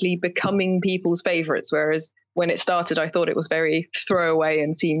rapidly becoming people's favourites, whereas when it started, I thought it was very throwaway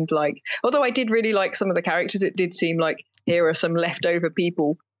and seemed like, although I did really like some of the characters, it did seem like here are some leftover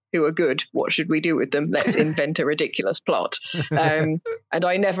people who are good. What should we do with them? Let's invent a ridiculous plot. And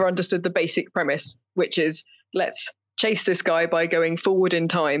I never understood the basic premise, which is let's chase this guy by going forward in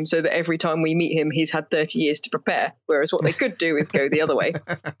time so that every time we meet him, he's had 30 years to prepare. Whereas what they could do is go the other way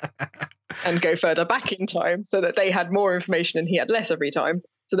and go further back in time so that they had more information and he had less every time.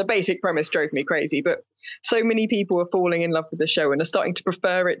 So the basic premise drove me crazy, but so many people are falling in love with the show and are starting to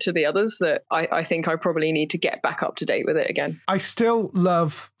prefer it to the others that I think I probably need to get back up to date with it again. I still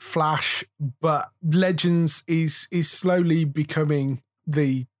love Flash, but Legends is slowly becoming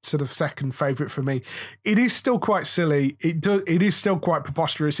the sort of second favourite for me. It is still quite silly. It is still quite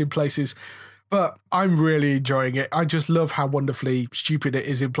preposterous in places, but I'm really enjoying it. I just love how wonderfully stupid it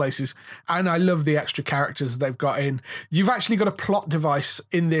is in places. And I love the extra characters they've got in. You've actually got a plot device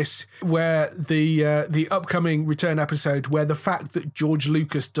in this where the upcoming return episode where the fact that George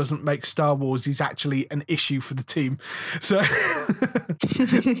Lucas doesn't make Star Wars is actually an issue for the team. So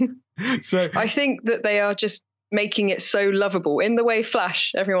I think that they are just making it so lovable in the way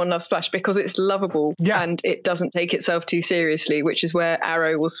Flash, everyone loves Flash because it's lovable and it doesn't take itself too seriously, which is where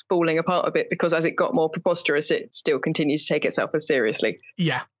Arrow was falling apart a bit because as it got more preposterous, it still continues to take itself as seriously.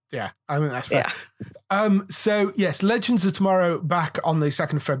 Yeah. Yeah, I think that's fair. Yeah. So, yes, Legends of Tomorrow back on the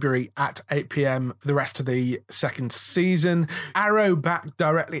 2nd of February at 8 p.m. for the rest of the second season. Arrow back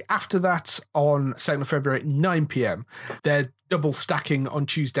directly after that on 2nd of February at 9 p.m. They're double stacking on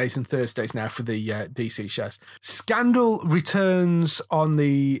Tuesdays and Thursdays now for the DC shows. Scandal returns on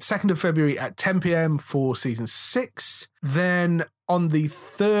the 2nd of February at 10 p.m. for season 6. Then on the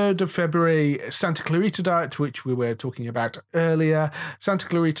 3rd of February, Santa Clarita Diet, which we were talking about earlier. Santa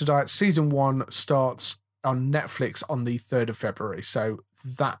Clarita Diet season 1 starts on Netflix on the 3rd of February. So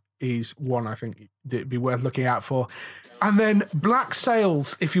that is one I think it'd be worth looking out for. And then Black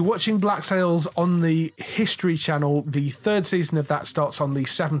Sails, if you're watching Black Sails on the History Channel, the 3rd season of that starts on the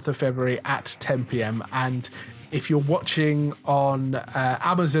 7th of February at 10 p.m. And if you're watching on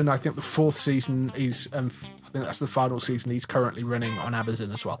Amazon, I think the 4th season is, I think that's the final season he's currently running on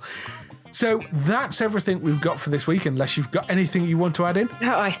Amazon as well. So that's everything we've got for this week, unless you've got anything you want to add in.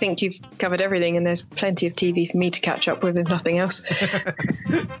 No, I think you've covered everything, and there's plenty of TV for me to catch up with, if nothing else.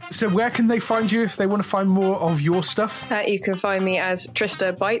 So where can they find you if they want to find more of your stuff? You can find me as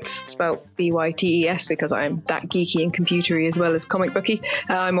Trista Bytes, spelled Bytes, because I'm that geeky and computery as well as comic booky.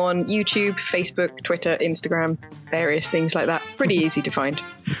 I'm on YouTube, Facebook, Twitter, Instagram, various things like that. Pretty easy to find.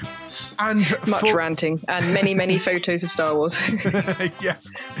 And much ranting and many photos of Star Wars. Yes.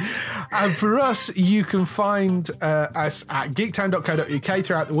 And for us, you can find us at geektown.co.uk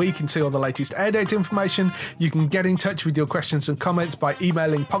throughout the week and see all the latest air date information. You can get in touch with your questions and comments by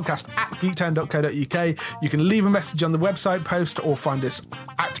emailing podcast@geektown.co.uk. You can leave a message on the website post or find us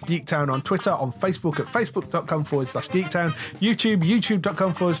at Geektown on Twitter, on Facebook at facebook.com/geektown, YouTube,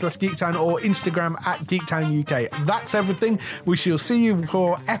 youtube.com/geektown, or Instagram at geektownuk. That's everything. We shall see you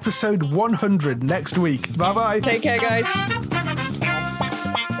for episode 100 next week. Bye-bye. Take care, guys.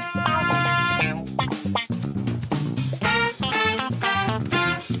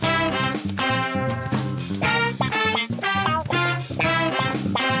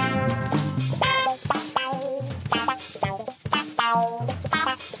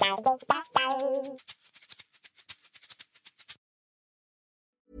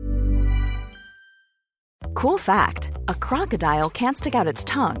 Cool fact, a crocodile can't stick out its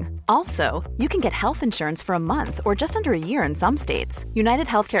tongue. Also, you can get health insurance for a month or just under a year in some states. United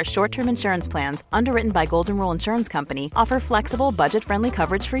Healthcare short-term insurance plans, underwritten by Golden Rule Insurance Company, offer flexible, budget-friendly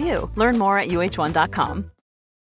coverage for you. Learn more at uh1.com.